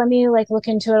 yeah, let me look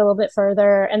into it a little bit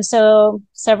further. And so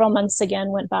several months again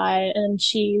went by and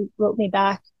she wrote me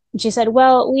back. And she said,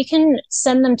 well, we can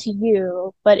send them to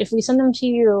you, but if we send them to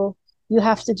you, you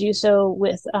have to do so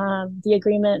with the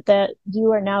agreement that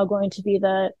you are now going to be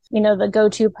the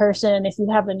go-to person. If you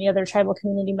have any other tribal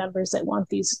community members that want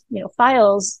these,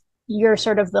 files, you're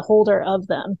sort of the holder of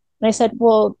them. And I said,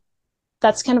 well,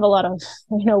 that's kind of a lot of,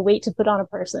 weight to put on a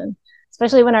person,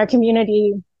 especially when our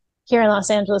community here in Los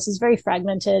Angeles is very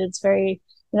fragmented. It's very,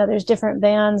 there's different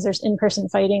bands, there's in-person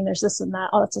fighting, there's this and that,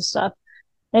 all that stuff.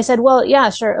 And I said, well, yeah,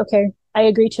 sure. Okay. I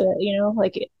agree to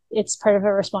it. It's part of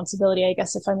a responsibility, I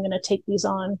guess, if I'm going to take these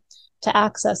on, to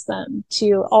access them,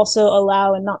 to also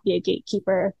allow and not be a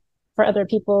gatekeeper for other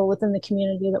people within the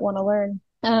community that want to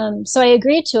learn. So I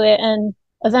agreed to it. And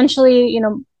eventually,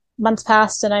 months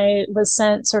passed and I was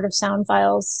sent sort of sound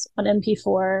files on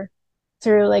MP4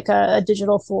 through like a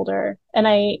digital folder. And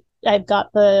I've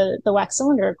got the Wax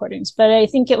Cylinder recordings, but I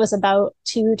think it was about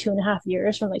 2.5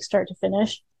 years from like start to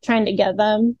finish trying to get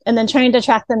them, and then trying to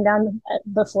track them down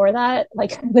before that.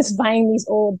 Like I was buying these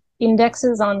old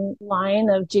indexes online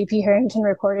of JP Harrington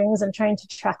recordings and trying to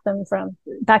track them from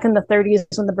back in the 30s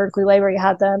when the Berkeley Library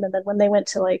had them. And then when they went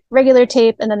to like regular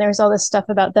tape, and then there's all this stuff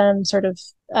about them sort of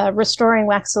restoring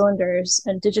Wax Cylinders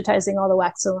and digitizing all the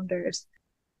Wax Cylinders.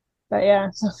 But yeah,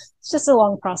 so it's just a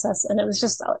long process. And it was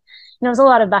just, it was a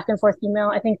lot of back and forth email.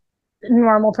 I think a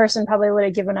normal person probably would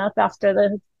have given up after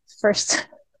the first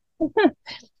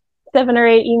 7 or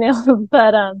 8 emails.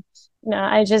 But,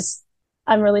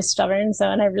 I'm really stubborn.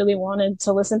 And I really wanted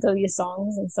to listen to these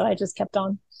songs. And so I just kept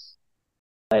on.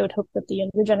 I would hope that the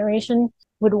younger generation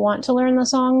would want to learn the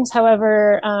songs.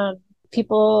 However,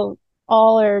 people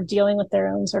all are dealing with their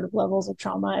own sort of levels of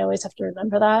trauma. I always have to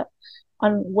remember that,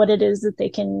 on what it is that they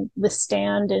can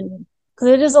withstand. And because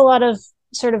it is a lot of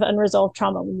sort of unresolved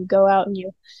trauma when you go out and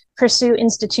you pursue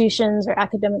institutions or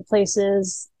academic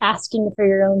places, asking for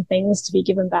your own things to be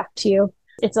given back to you.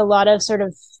 It's a lot of sort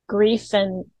of grief,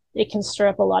 and it can stir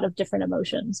up a lot of different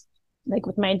emotions. Like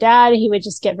with my dad, he would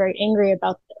just get very angry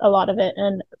about a lot of it,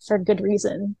 and for good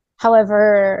reason.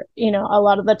 However, a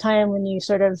lot of the time when you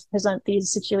sort of present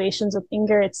these situations with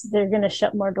anger, they're going to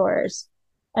shut more doors.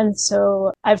 And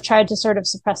so I've tried to sort of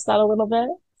suppress that a little bit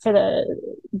for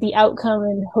the outcome,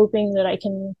 and hoping that I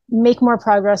can make more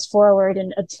progress forward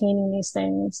in obtaining these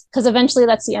things. Because eventually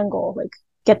that's the end goal, like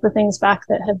get the things back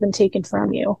that have been taken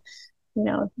from you,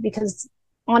 because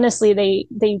honestly,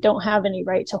 they don't have any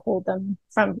right to hold them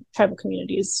from tribal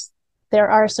communities. There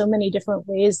are so many different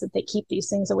ways that they keep these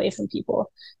things away from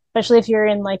people, especially if you're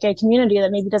in like a community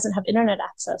that maybe doesn't have internet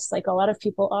access, like a lot of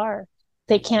people are.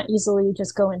 They can't easily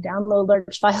just go and download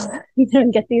large files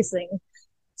and get these things.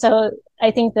 So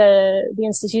I think the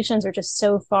institutions are just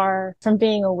so far from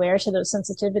being aware to those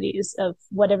sensitivities of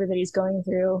what everybody's going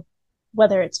through,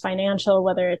 whether it's financial,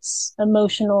 whether it's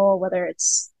emotional, whether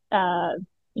it's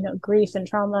grief and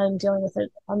trauma and dealing with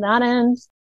it on that end.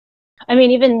 I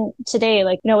mean, even today,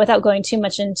 without going too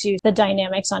much into the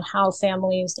dynamics on how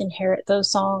families inherit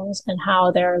those songs and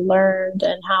how they're learned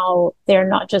and how they're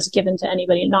not just given to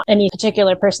anybody, not any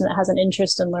particular person that has an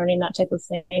interest in learning that type of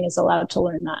thing is allowed to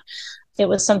learn that. It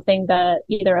was something that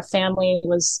either a family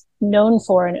was known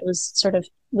for, and it was sort of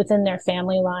within their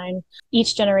family line.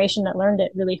 Each generation that learned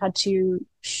it really had to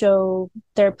show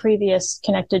their previous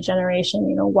connected generation,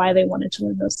 why they wanted to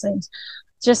learn those things.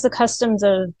 Just the customs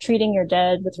of treating your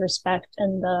dead with respect,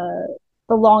 and the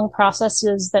long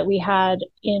processes that we had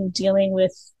in dealing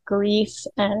with grief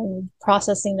and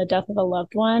processing the death of a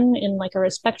loved one in like a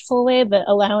respectful way, but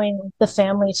allowing the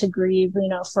family to grieve,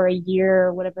 for a year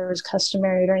or whatever was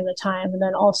customary during the time. And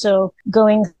then also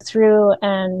going through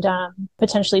and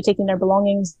potentially taking their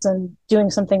belongings and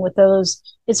doing something with those.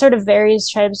 It sort of varies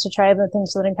tribes to tribe and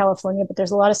things in California, but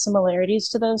there's a lot of similarities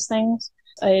to those things.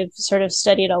 I've sort of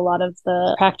studied a lot of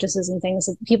the practices and things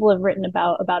that people have written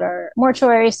about our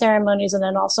mortuary ceremonies, and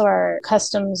then also our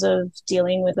customs of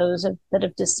dealing with those that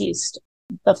have deceased.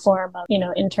 The form of,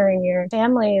 interring your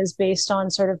family is based on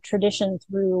sort of tradition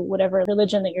through whatever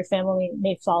religion that your family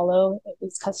may follow. It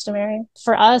was customary.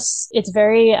 For us, it's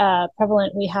very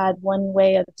prevalent. We had one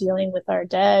way of dealing with our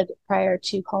dead prior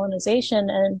to colonization,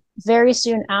 and very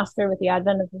soon after, with the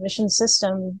advent of the mission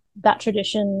system, that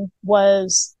tradition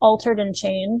was altered and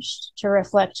changed to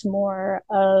reflect more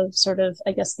of sort of,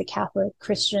 I guess, the Catholic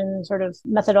Christian sort of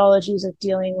methodologies of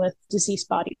dealing with deceased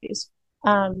bodies.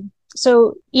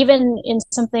 So even in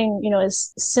something,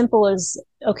 as simple as,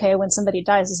 okay, when somebody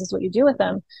dies, this is what you do with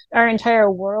them, our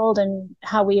entire world and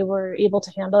how we were able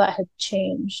to handle that had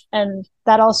changed. And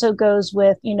that also goes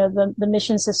with, the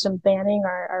mission system banning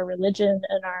our religion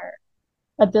and our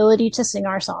ability to sing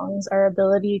our songs, our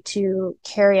ability to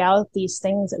carry out these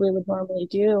things that we would normally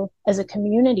do as a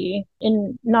community,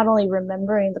 in not only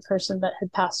remembering the person that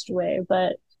had passed away,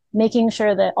 but making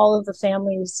sure that all of the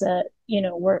families that,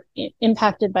 were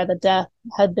impacted by the death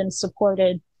had been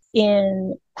supported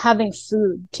in having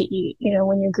food to eat.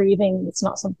 When you're grieving, it's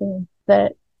not something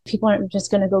that people aren't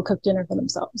just going to go cook dinner for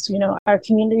themselves. Our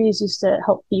communities used to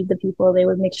help feed the people. They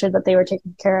would make sure that they were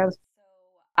taken care of.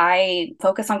 I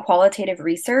focus on qualitative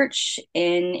research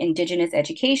in Indigenous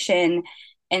education.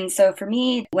 And so for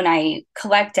me, when I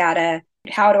collect data,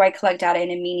 how do I collect data in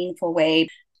a meaningful way?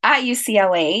 At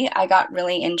UCLA, I got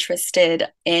really interested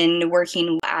in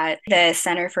working at the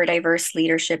Center for Diverse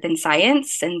Leadership in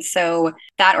Science. And so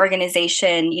that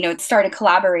organization, it started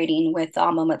collaborating with the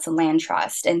Alma Mutsun Land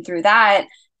Trust. And through that,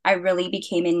 I really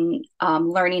became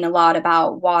learning a lot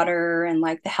about water and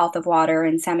like the health of water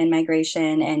and salmon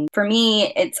migration. And for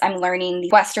me, I'm learning the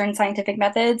Western scientific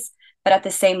methods, but at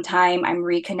the same time, I'm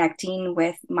reconnecting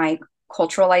with my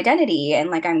cultural identity,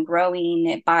 and like I'm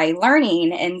growing by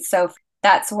learning. And so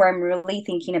that's where I'm really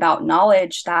thinking about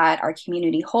knowledge that our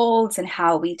community holds and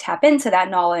how we tap into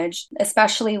that knowledge,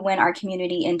 especially when our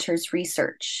community enters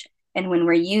research and when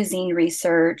we're using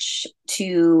research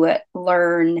to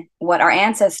learn what our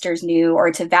ancestors knew or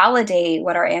to validate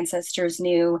what our ancestors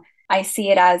knew. I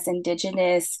see it as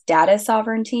Indigenous data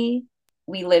sovereignty.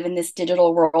 We live in this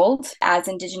digital world as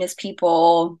Indigenous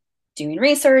people doing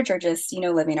research or just,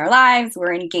 living our lives.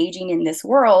 We're engaging in this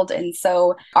world. And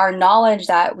so our knowledge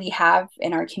that we have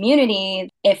in our community,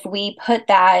 if we put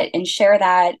that and share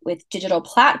that with digital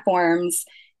platforms,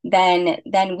 then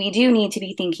we do need to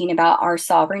be thinking about our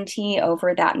sovereignty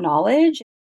over that knowledge.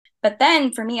 But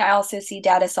then for me, I also see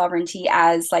data sovereignty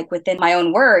as like within my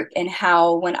own work, and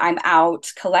how when I'm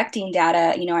out collecting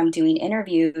data, I'm doing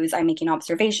interviews, I'm making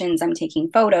observations, I'm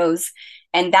taking photos,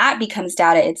 and that becomes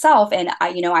data itself. And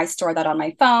I store that on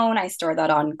my phone, I store that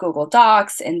on Google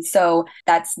Docs. And so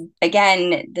that's,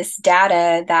 again, this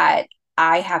data that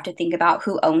I have to think about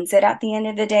who owns it at the end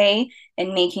of the day,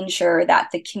 and making sure that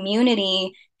the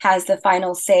community has the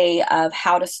final say of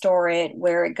how to store it,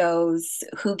 where it goes,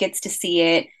 who gets to see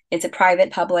it. It's a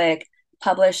private, public,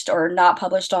 published or not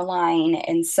published online.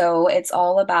 And so it's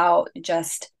all about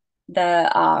just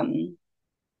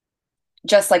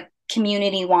just like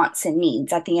community wants and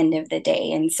needs at the end of the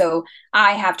day. And so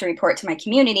I have to report to my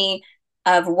community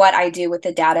of what I do with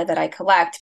the data that I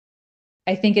collect.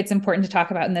 I think it's important to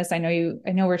talk about in this. I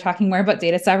know we're talking more about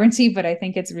data sovereignty, but I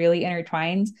think it's really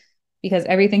intertwined, because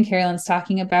everything Carolyn's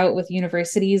talking about with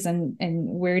universities and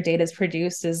where data is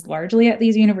produced is largely at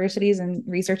these universities and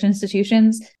research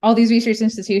institutions. All these research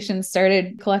institutions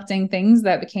started collecting things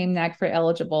that became NAGPRA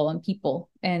eligible and people.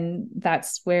 And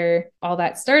that's where all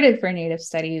that started for Native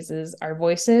studies, is our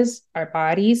voices, our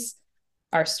bodies,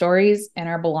 our stories, and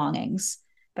our belongings.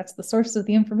 That's the source of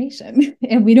the information.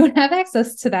 And we don't have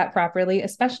access to that properly,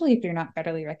 especially if you're not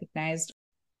federally recognized.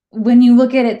 When you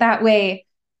look at it that way,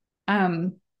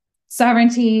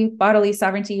 sovereignty, bodily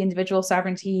sovereignty, individual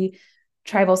sovereignty,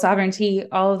 tribal sovereignty,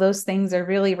 all of those things are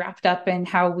really wrapped up in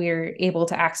how we're able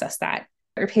to access that.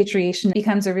 Repatriation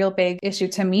becomes a real big issue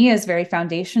to me, is very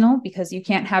foundational, because you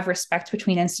can't have respect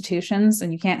between institutions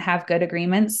and you can't have good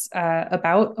agreements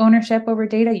about ownership over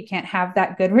data. You can't have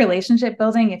that good relationship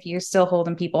building if you're still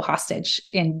holding people hostage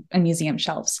in museum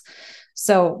shelves.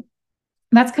 So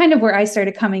that's kind of where I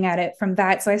started coming at it from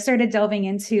that. So I started delving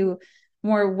into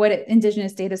more what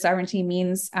Indigenous data sovereignty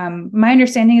means. My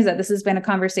understanding is that this has been a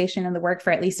conversation in the work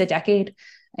for at least a decade.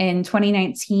 In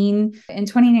 2019,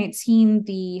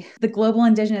 the Global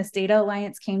Indigenous Data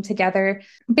Alliance came together.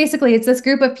 Basically, it's this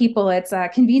group of people. It's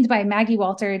convened by Maggie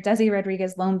Walter, Desi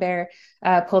Rodriguez Lone Bear,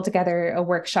 pulled together a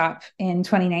workshop in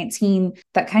 2019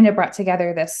 that kind of brought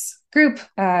together this group.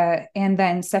 And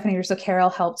then Stephanie Russo Carroll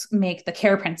helped make the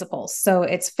CARE principles. So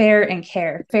it's FAIR and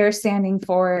CARE. FAIR standing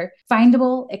for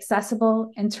findable,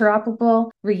 accessible,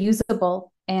 interoperable, reusable,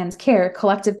 and CARE,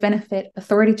 collective benefit,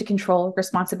 authority to control,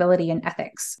 responsibility, and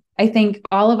ethics. I think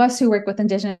all of us who work with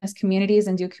Indigenous communities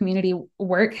and do community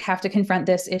work have to confront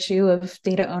this issue of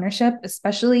data ownership,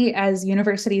 especially as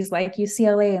universities like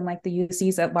UCLA and like the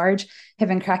UCs at large have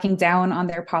been cracking down on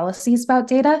their policies about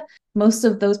data. Most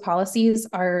of those policies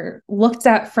are looked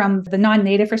at from the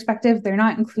non-Native perspective. They're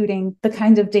not including the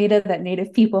kind of data that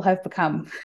Native people have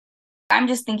become. I'm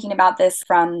just thinking about this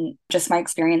from just my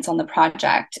experience on the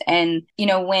project. And,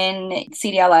 when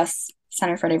CDLS,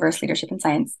 Center for Diverse Leadership in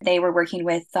Science, they were working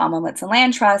with the Alma Wet'suwet'en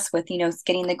Land Trust with,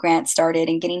 getting the grant started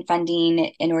and getting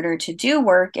funding in order to do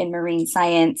work in marine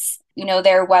science.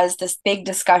 There was this big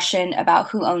discussion about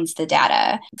who owns the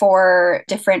data for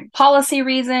different policy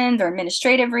reasons or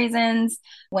administrative reasons.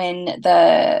 When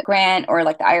the grant, or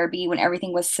like the IRB, when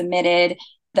everything was submitted,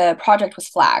 the project was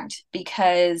flagged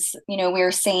because, we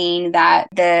were saying that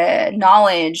the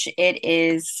knowledge, it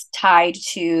is tied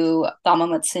to the Alma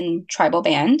Wet'suwet'en tribal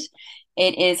band.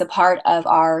 It is a part of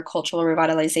our cultural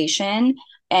revitalization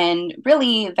and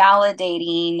really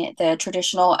validating the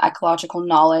traditional ecological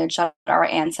knowledge that our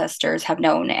ancestors have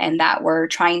known and that we're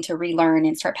trying to relearn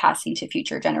and start passing to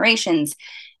future generations.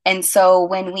 And so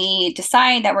when we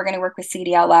decide that we're going to work with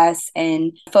CDLS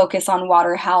and focus on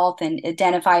water health and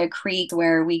identify a creek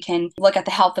where we can look at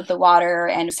the health of the water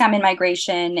and salmon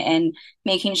migration and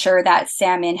making sure that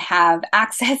salmon have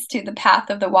access to the path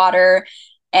of the water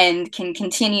and can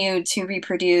continue to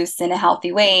reproduce in a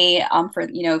healthy way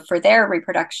for their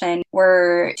reproduction.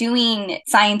 We're doing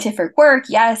scientific work,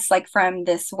 yes, like from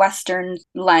this Western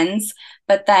lens,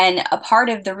 but then a part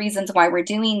of the reasons why we're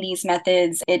doing these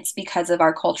methods, it's because of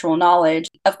our cultural knowledge.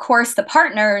 Of course, the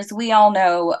partners, we all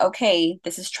know, okay,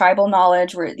 this is tribal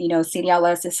knowledge where,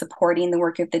 CDLS is supporting the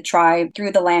work of the tribe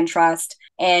through the land trust.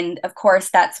 And of course,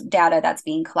 that's data that's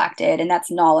being collected and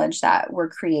that's knowledge that we're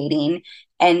creating.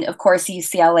 And of course,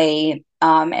 UCLA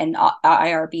and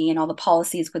IRB and all the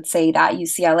policies would say that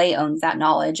UCLA owns that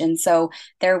knowledge. And so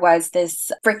there was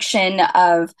this friction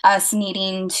of us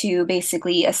needing to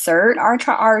basically assert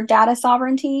our data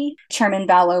sovereignty. Chairman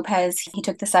Val Lopez, he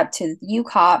took this up to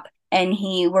UCOP, and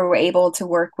we were able to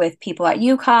work with people at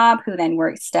UCOP who then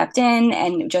stepped in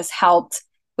and just helped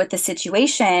with the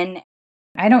situation.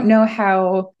 I don't know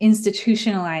how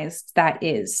institutionalized that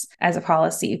is as a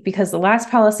policy, because the last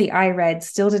policy I read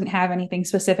still didn't have anything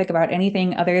specific about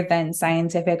anything other than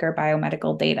scientific or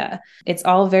biomedical data. It's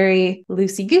all very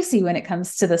loosey-goosey when it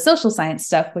comes to the social science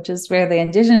stuff, which is where the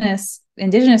indigenous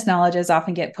knowledges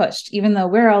often get pushed, even though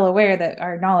we're all aware that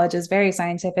our knowledge is very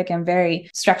scientific and very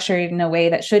structured in a way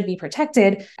that should be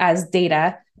protected as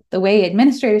data. The way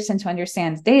administrators tend to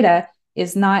understand data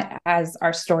is not as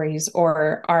our stories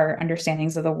or our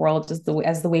understandings of the world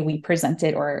as the way we present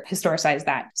it or historicize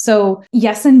that. So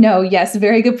yes and no. Yes,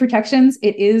 very good protections.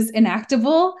 It is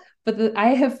enactable. But I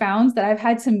have found that I've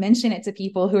had to mention it to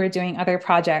people who are doing other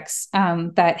projects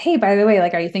that, hey, by the way,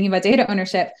 like, are you thinking about data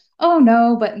ownership? Oh,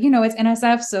 no, but it's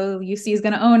NSF, so UC is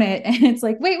going to own it. And it's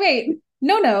like, wait,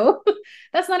 no,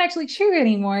 that's not actually true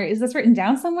anymore. Is this written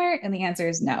down somewhere? And the answer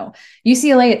is no.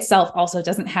 UCLA itself also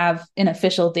doesn't have an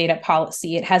official data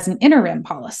policy. It has an interim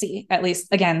policy, at least,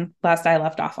 again, last I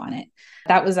left off on it.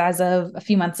 That was as of a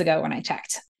few months ago when I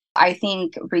checked. I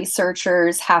think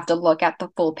researchers have to look at the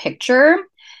full picture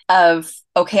of,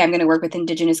 okay, I'm going to work with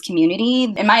Indigenous community.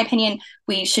 In my opinion,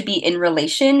 we should be in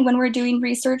relation when we're doing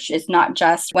research. It's not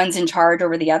just one's in charge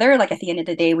over the other. Like, at the end of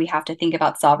the day, we have to think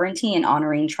about sovereignty and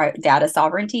honoring data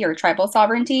sovereignty or tribal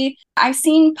sovereignty. I've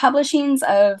seen publishings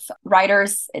of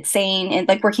writers saying, and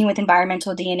like working with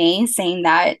environmental DNA, saying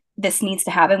that this needs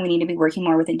to happen. We need to be working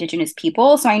more with Indigenous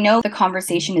people. So I know the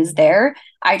conversation is there.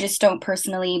 I just don't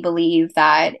personally believe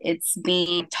that it's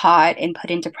being taught and put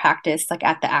into practice like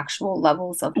at the actual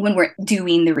levels of when we're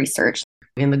doing the research.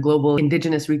 In the global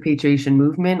Indigenous repatriation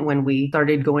movement, when we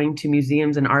started going to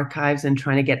museums and archives and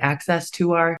trying to get access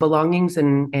to our belongings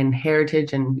and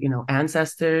heritage and,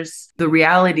 ancestors, the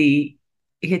reality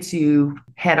hits you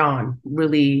head on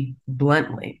really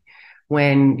bluntly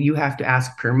when you have to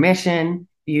ask permission,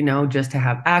 just to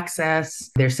have access.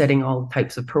 They're setting all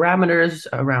types of parameters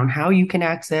around how you can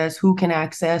access, who can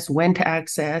access, when to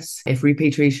access. If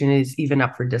repatriation is even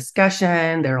up for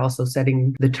discussion, they're also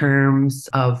setting the terms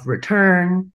of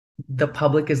return. The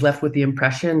public is left with the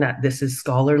impression that this is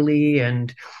scholarly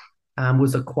and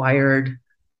was acquired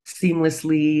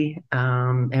seamlessly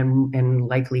and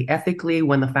likely ethically,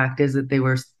 when the fact is that they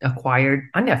were acquired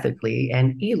unethically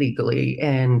and illegally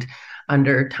and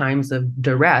under times of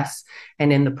duress.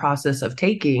 And in the process of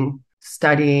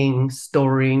studying,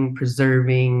 storing,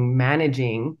 preserving,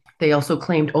 managing, they also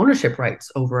claimed ownership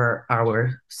rights over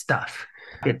our stuff.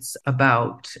 It's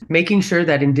about making sure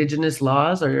that Indigenous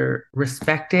laws are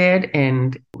respected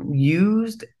and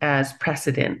used as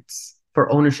precedents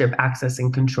for ownership, access,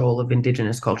 and control of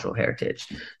Indigenous cultural heritage.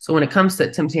 So when it comes to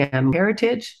Tsimshian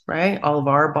heritage, right, all of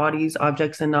our bodies,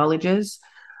 objects, and knowledges,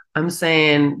 I'm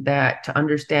saying that to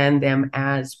understand them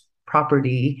as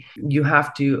property, you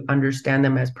have to understand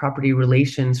them as property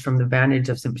relations from the vantage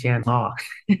of Tsimshian law.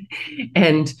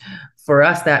 And for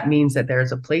us, that means that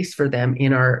there's a place for them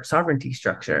in our sovereignty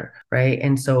structure, right?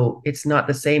 And so it's not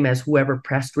the same as whoever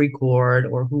pressed record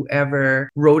or whoever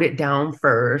wrote it down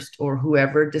first or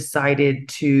whoever decided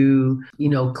to,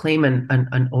 claim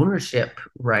an ownership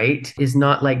right is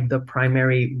not like the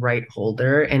primary right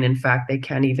holder. And in fact, they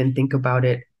can't even think about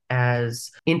it as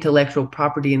intellectual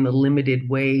property in the limited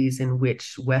ways in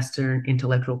which Western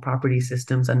intellectual property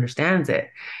systems understands it.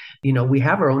 We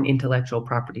have our own intellectual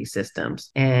property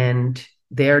systems and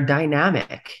they're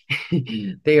dynamic.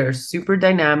 They are super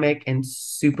dynamic and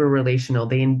super relational.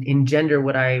 They engender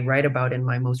what I write about in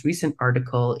my most recent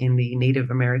article in the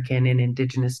Native American and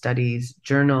Indigenous Studies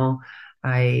Journal.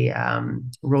 I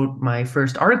wrote my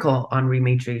first article on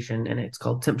rematriation, and it's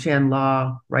called Tsimshian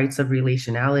Law, Rights of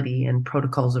Relationality and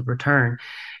Protocols of Return.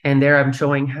 And there I'm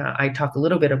showing how I talk a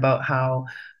little bit about how,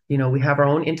 we have our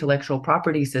own intellectual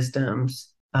property systems.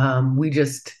 We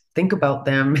just think about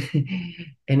them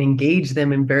and engage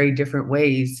them in very different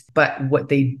ways. But what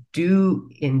they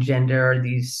do engender are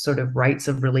these sort of rights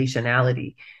of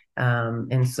relationality.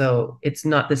 And so it's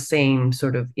not the same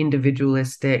sort of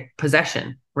individualistic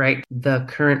possession, right? The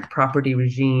current property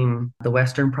regime, the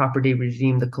Western property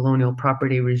regime, the colonial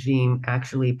property regime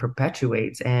actually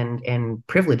perpetuates and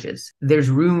privileges. There's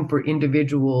room for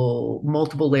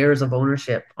multiple layers of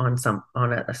ownership on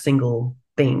a single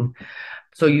thing.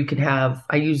 So you could have,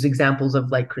 I use examples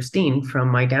of like Christine from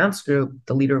my dance group,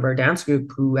 the leader of our dance group,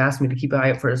 who asked me to keep an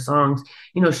eye out for the songs.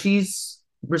 She's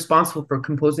responsible for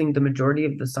composing the majority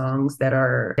of the songs that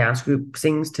our dance group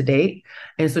sings to date.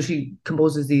 And so she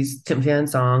composes these Tsimshian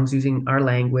songs using our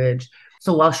language.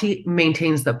 So while she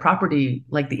maintains the property,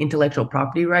 like the intellectual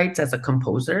property rights as a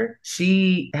composer,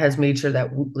 she has made sure that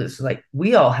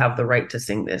we all have the right to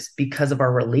sing this because of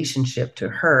our relationship to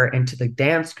her and to the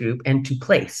dance group and to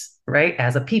place, right,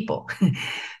 as a people.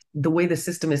 the way the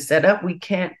system is set up, we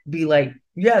can't be like,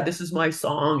 yeah, this is my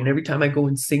song. And every time I go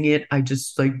and sing it, I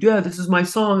just like, yeah, this is my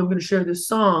song. I'm going to share this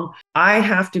song. I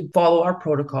have to follow our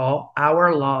protocol,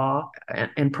 our law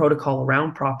and protocol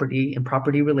around property and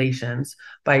property relations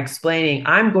by explaining,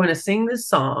 I'm going to sing this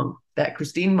song that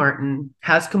Christine Martin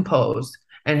has composed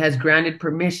and has granted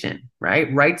permission,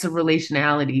 right? Rights of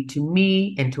relationality to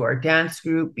me and to our dance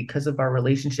group because of our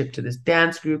relationship to this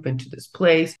dance group and to this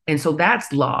place. And so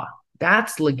that's law.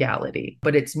 That's legality,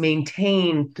 but it's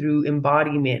maintained through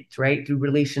embodiment, right? Through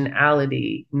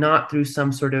relationality, not through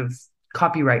some sort of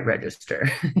copyright register.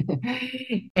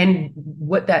 And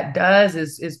what that does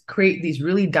is create these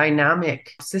really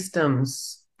dynamic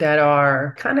systems that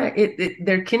are kind of,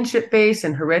 they're kinship based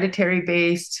and hereditary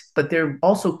based, but they're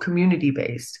also community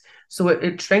based. So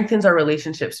it strengthens our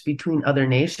relationships between other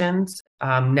nations.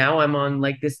 Now I'm on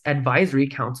like this advisory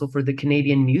council for the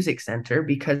Canadian Music Center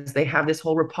because they have this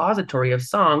whole repository of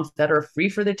songs that are free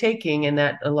for the taking, and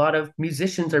that a lot of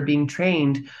musicians are being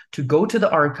trained to go to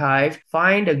the archive,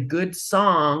 find a good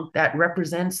song that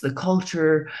represents the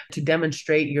culture to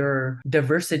demonstrate your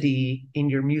diversity in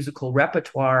your musical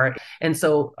repertoire. And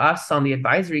so us on the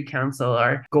advisory council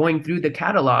are going through the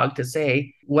catalog to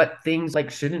say what things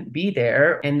like shouldn't be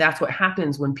there. And that's what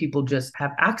happens when people just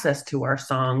have access to our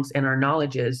songs and our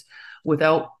knowledges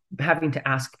without having to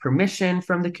ask permission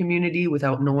from the community,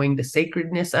 without knowing the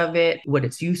sacredness of it, what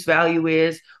its use value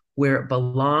is, where it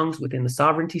belongs within the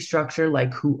sovereignty structure,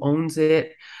 like who owns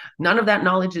it. None of that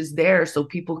knowledge is there, so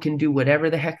people can do whatever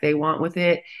the heck they want with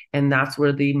it. And that's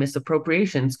where the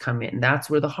misappropriations come in. That's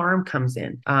where the harm comes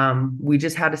in. We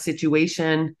just had a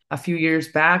situation a few years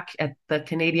back at the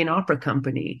Canadian Opera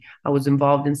Company. I was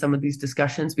involved in some of these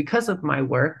discussions because of my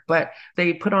work, but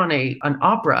they put on an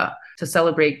opera to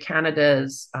celebrate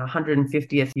Canada's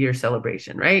 150th year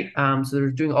celebration, right? So they're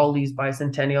doing all these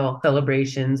bicentennial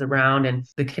celebrations around, and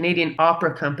the Canadian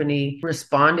Opera Company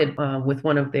responded with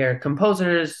one of their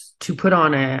composers to put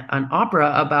on an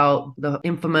opera about the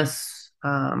infamous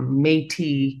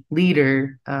Métis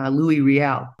leader, Louis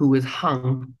Riel, who was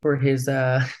hung for his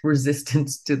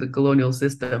resistance to the colonial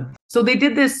system. So they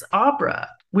did this opera.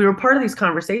 We were part of these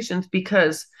conversations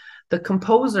because the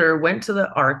composer went to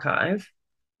the archive,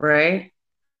 right,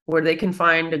 where they can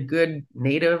find a good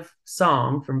native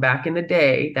song from back in the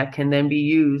day that can then be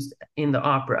used in the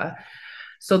opera.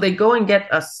 So they go and get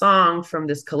a song from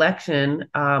this collection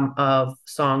of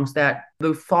songs that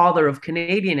the father of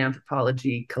Canadian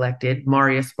anthropology collected,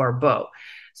 Marius Barbeau.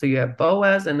 So you have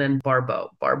Boas and then Barbeau.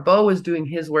 Barbeau is doing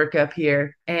his work up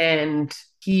here, and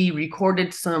he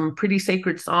recorded some pretty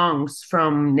sacred songs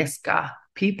from Niska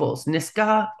peoples.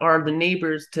 Niska are the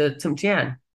neighbors to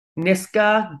Tsimshian.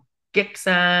 Niska,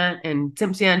 Gitxsan, and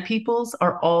Tsimshian peoples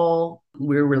are all,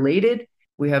 we're related.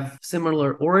 We have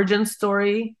similar origin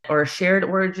story or a shared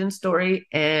origin story,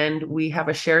 and we have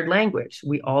a shared language.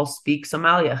 We all speak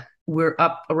Somalia. We're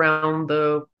up around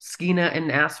the Skeena and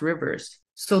Nass rivers.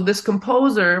 So this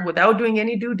composer, without doing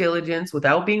any due diligence,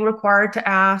 without being required to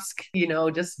ask,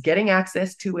 just getting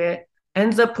access to it,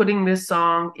 ends up putting this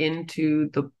song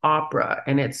into the opera,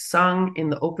 and it's sung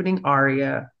in the opening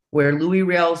aria where Louis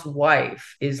Riel's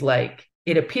wife is like,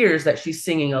 it appears that she's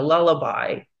singing a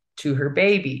lullaby to her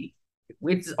baby.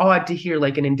 It's odd to hear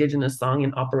like an indigenous song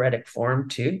in operatic form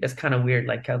too. It's kind of weird,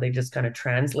 like how they just kind of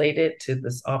translate it to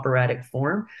this operatic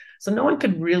form. So no one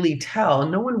could really tell.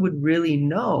 No one would really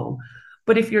know.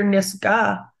 But if you're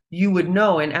Niska, you would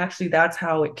know. And actually, that's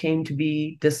how it came to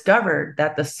be discovered,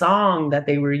 that the song that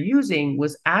they were using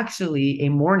was actually a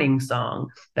mourning song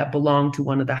that belonged to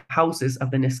one of the houses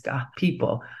of the Niska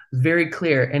people. Very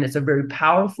clear. And it's a very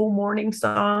powerful mourning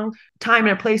song, time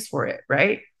and a place for it,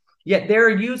 right? Yet they're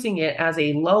using it as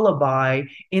a lullaby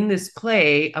in this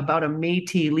play about a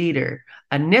Métis leader,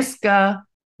 a Niska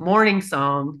mourning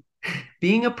song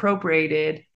being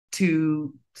appropriated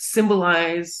to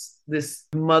symbolize this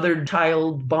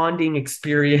mother-child bonding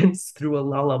experience through a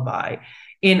lullaby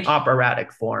in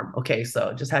operatic form. Okay,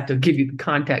 so just had to give you the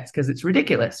context because it's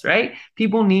ridiculous, right?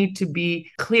 People need to be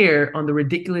clear on the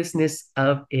ridiculousness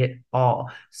of it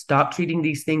all. Stop treating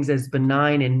these things as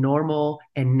benign and normal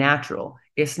and natural.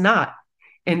 It's not.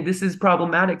 And this is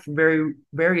problematic for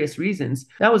various reasons.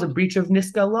 That was a breach of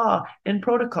Niska law and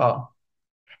protocol.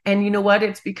 And you know what?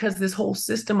 It's because this whole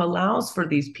system allows for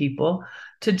these people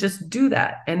to just do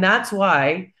that. And that's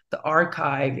why the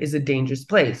archive is a dangerous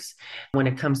place when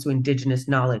it comes to Indigenous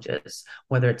knowledges,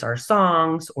 whether it's our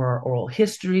songs or our oral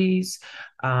histories,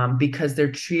 because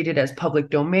they're treated as public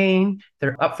domain.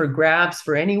 They're up for grabs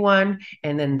for anyone.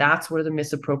 And then that's where the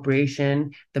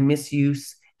misappropriation, the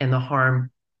misuse, and the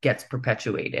harm gets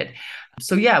perpetuated.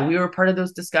 So yeah, we were part of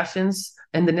those discussions,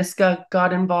 and the NISCA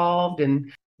got involved,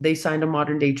 and they signed a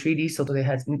modern day treaty. So they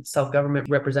had self-government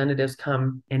representatives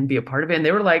come and be a part of it. And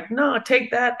they were like, no, take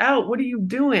that out. What are you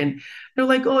doing? They're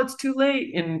like, oh, it's too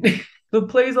late. And the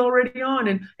play's already on.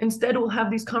 And instead we'll have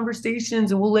these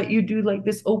conversations and we'll let you do like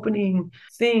this opening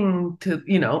thing to,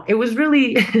 it was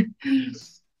really,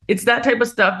 it's that type of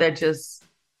stuff that just,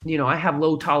 I have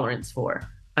low tolerance for.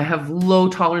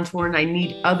 And I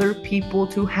need other people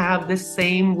to have the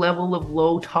same level of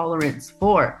low tolerance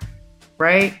for,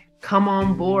 right? Come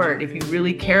on board if you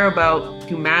really care about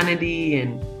humanity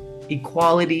and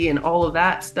equality and all of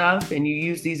that stuff, and you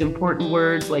use these important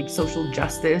words like social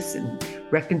justice and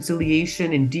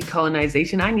reconciliation and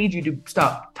decolonization. I need you to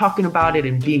stop talking about it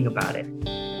and being about it.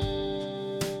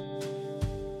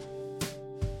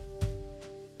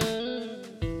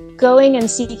 Going and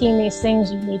seeking these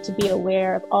things, you need to be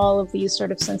aware of all of these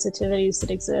sort of sensitivities that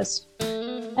exist.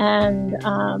 And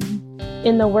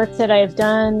in the work that I've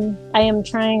done, I am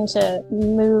trying to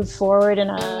move forward in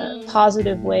a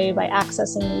positive way by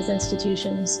accessing these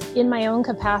institutions in my own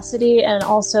capacity, and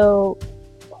also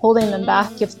holding them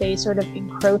back if they sort of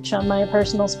encroach on my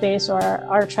personal space or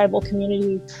our tribal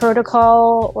community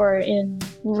protocol, or in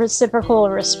reciprocal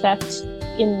respect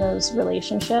in those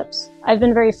relationships. I've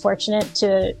been very fortunate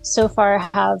to so far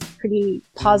have pretty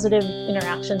positive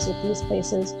interactions with these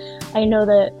places. I know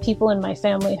that people in my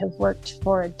family have worked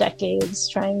for decades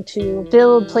trying to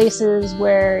build places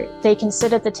where they can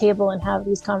sit at the table and have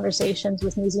these conversations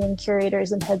with museum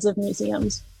curators and heads of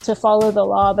museums to follow the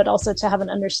law, but also to have an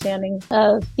understanding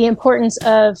of the importance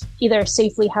of either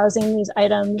safely housing these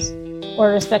items or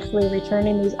respectfully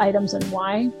returning these items, and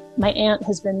why. My aunt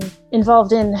has been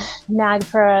involved in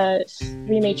NAGPRA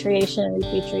rematriation and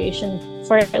repatriation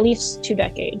for at least 2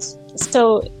 decades.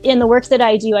 So in the work that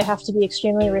I do, I have to be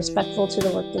extremely respectful to the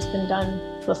work that's been done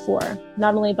before,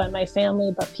 not only by my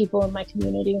family, but people in my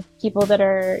community, people that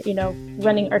are,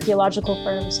 running archaeological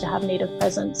firms to have Native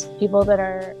presence, people that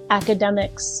are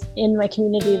academics in my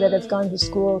community that have gone to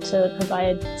school to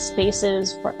provide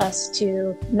spaces for us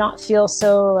to not feel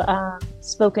so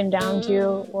spoken down to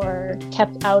or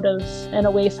kept out of and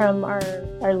away from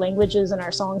our languages and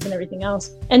our songs and everything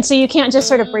else. And so you can't just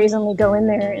sort of brazenly go in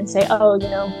there and say, oh,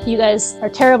 you guys are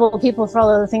terrible people for all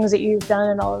of the things that you've done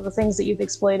and all of the things that you've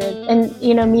exploited, and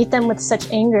meet them with such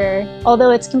anger.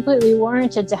 Although it's completely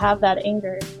warranted to have that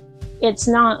anger, it's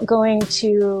not going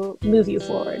to move you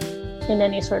forward in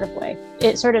any sort of way.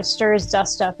 It sort of stirs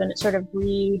dust up, and it sort of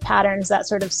re-patterns that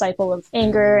sort of cycle of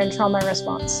anger and trauma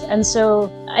response. And so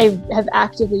I have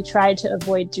actively tried to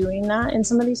avoid doing that in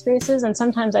some of these spaces. And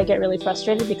sometimes I get really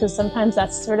frustrated because sometimes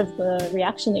that's sort of the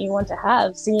reaction that you want to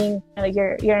have, seeing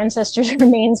your ancestors'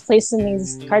 remains placed in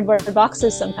these cardboard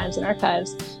boxes sometimes in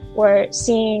archives, or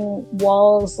seeing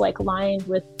walls lined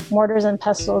with mortars and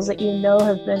pestles that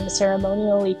have been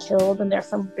ceremonially killed and they're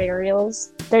from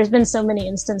burials. There's been so many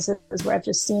instances where I've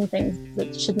just seen things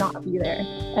that should not be there.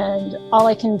 And all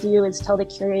I can do is tell the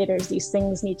curators these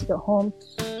things need to go home.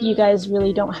 You guys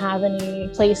really don't have any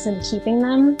place in keeping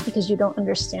them because you don't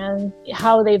understand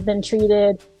how they've been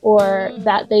treated, or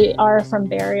that they are from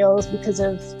burials because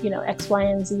of, X, Y,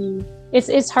 and Z.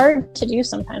 It's hard to do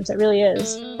sometimes, it really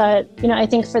is. But, I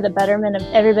think for the betterment of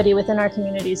everybody within our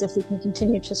communities, if we can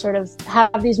continue to sort of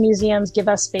have these museums give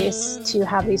us space to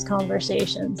have these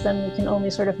conversations, then we can only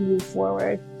sort of move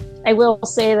forward. I will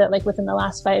say that within the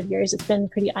last 5 years, it's been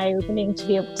pretty eye-opening to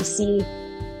be able to see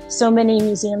so many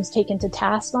museums taken to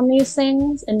task on these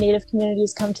things, and Native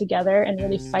communities come together and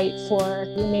really fight for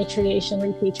rematriation,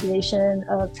 repatriation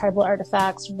of tribal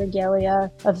artifacts,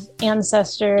 regalia, of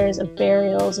ancestors, of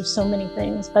burials, of so many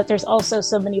things. But there's also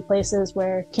so many places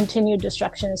where continued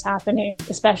destruction is happening,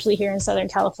 especially here in Southern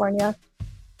California.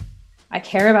 I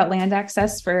care about land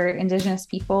access for Indigenous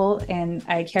people, and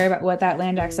I care about what that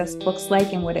land access looks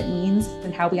like and what it means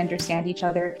and how we understand each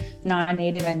other,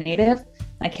 non-Native and Native.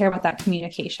 I care about that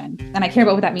communication, and I care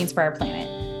about what that means for our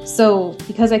planet. So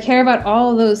because I care about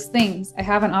all of those things, I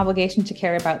have an obligation to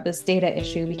care about this data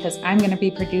issue, because I'm going to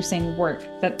be producing work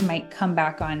that might come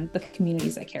back on the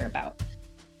communities I care about.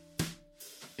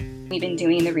 We've been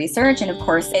doing the research, and of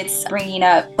course it's bringing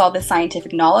up all the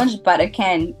scientific knowledge, but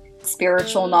again,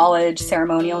 spiritual knowledge,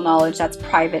 ceremonial knowledge that's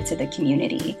private to the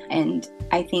community. And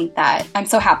I think that I'm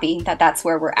so happy that that's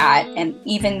where we're at. And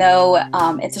even though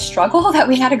it's a struggle that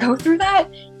we had to go through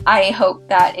that, I hope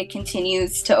that it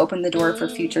continues to open the door for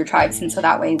future tribes. And so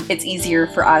that way it's easier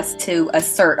for us to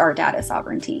assert our data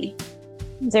sovereignty.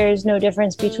 There's no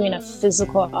difference between a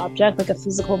physical object, like a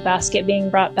physical basket being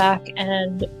brought back,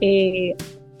 and a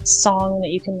song that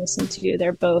you can listen to.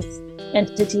 They're both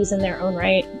entities in their own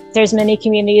right. There's many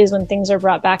communities when things are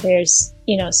brought back, there's,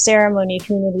 ceremony,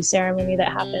 community ceremony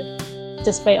that happens.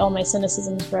 Despite all my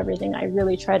cynicisms for everything, I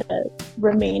really try to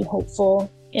remain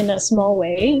hopeful in a small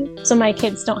way, so my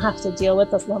kids don't have to deal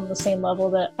with this on the same level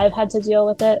that I've had to deal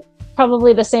with it.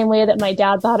 Probably the same way that my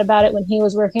dad thought about it when he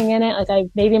was working in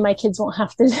it. Maybe my kids won't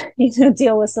have to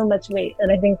deal with so much weight.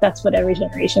 And I think that's what every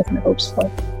generation kind of hopes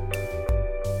for.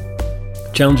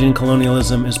 Challenging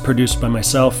Colonialism is produced by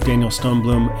myself, Daniel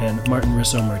Stoneblum, and Martin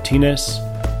Risso Martinez.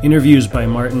 Interviews by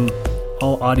Martin.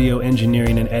 All audio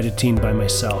engineering and editing by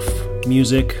myself.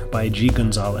 Music by G.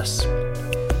 Gonzalez.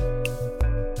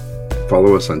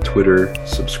 Follow us on Twitter,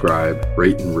 subscribe,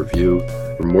 rate, and review.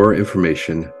 For more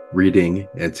information, reading,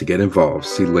 and to get involved,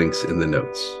 see links in the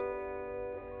notes.